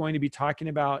Abrams, who's going to be talking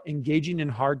about engaging in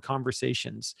hard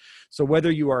conversations. So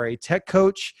whether you are a tech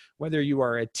coach, whether you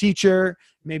are a teacher,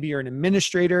 maybe you're an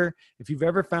administrator, if you've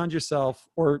ever found yourself,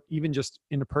 or even just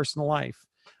in a personal life,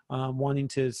 wanting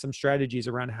some strategies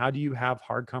around how do you have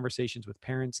hard conversations with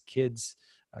parents, kids,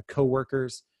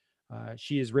 coworkers.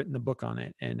 She has written the book on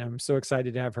it, and I'm so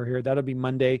excited to have her here. That'll be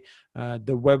Monday. The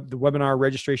webinar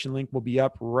registration link will be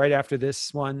up right after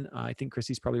this one. I think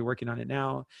Chrissy's probably working on it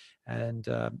now, and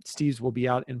Steve's will be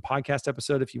out in podcast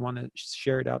episode if you want to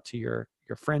share it out to your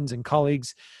friends and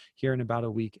colleagues here in about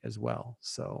a week as well.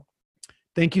 So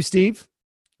thank you, Steve.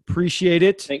 Appreciate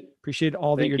it. Appreciate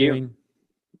all that you're doing.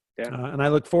 Yeah. And I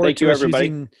look forward to us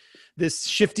using this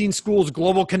Shifting Schools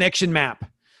Global Connection Map.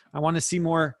 I want to see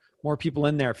more people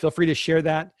in there. Feel free to share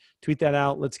that, tweet that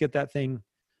out. Let's get that thing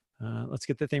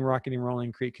rocking and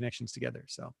rolling, create connections together.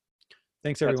 So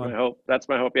thanks, everyone. That's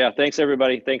my hope. Yeah. Thanks,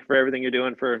 everybody. Thank you for everything you're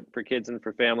doing for kids and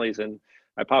for families. And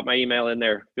I popped my email in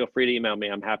there. Feel free to email me.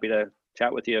 I'm happy to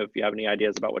chat with you if you have any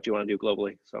ideas about what you want to do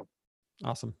globally. So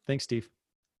awesome. Thanks, Steve.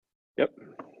 Yep.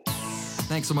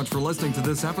 Thanks so much for listening to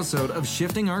this episode of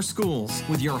Shifting Our Schools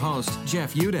with your host,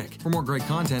 Jeff Udick. For more great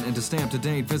content and to stay up to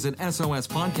date, visit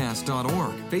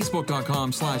sospodcast.org,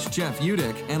 facebook.com/Jeff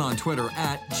Udick, and on Twitter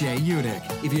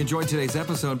 @JUdick. If you enjoyed today's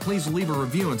episode, please leave a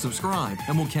review and subscribe,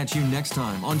 and we'll catch you next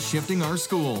time on Shifting Our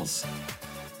Schools.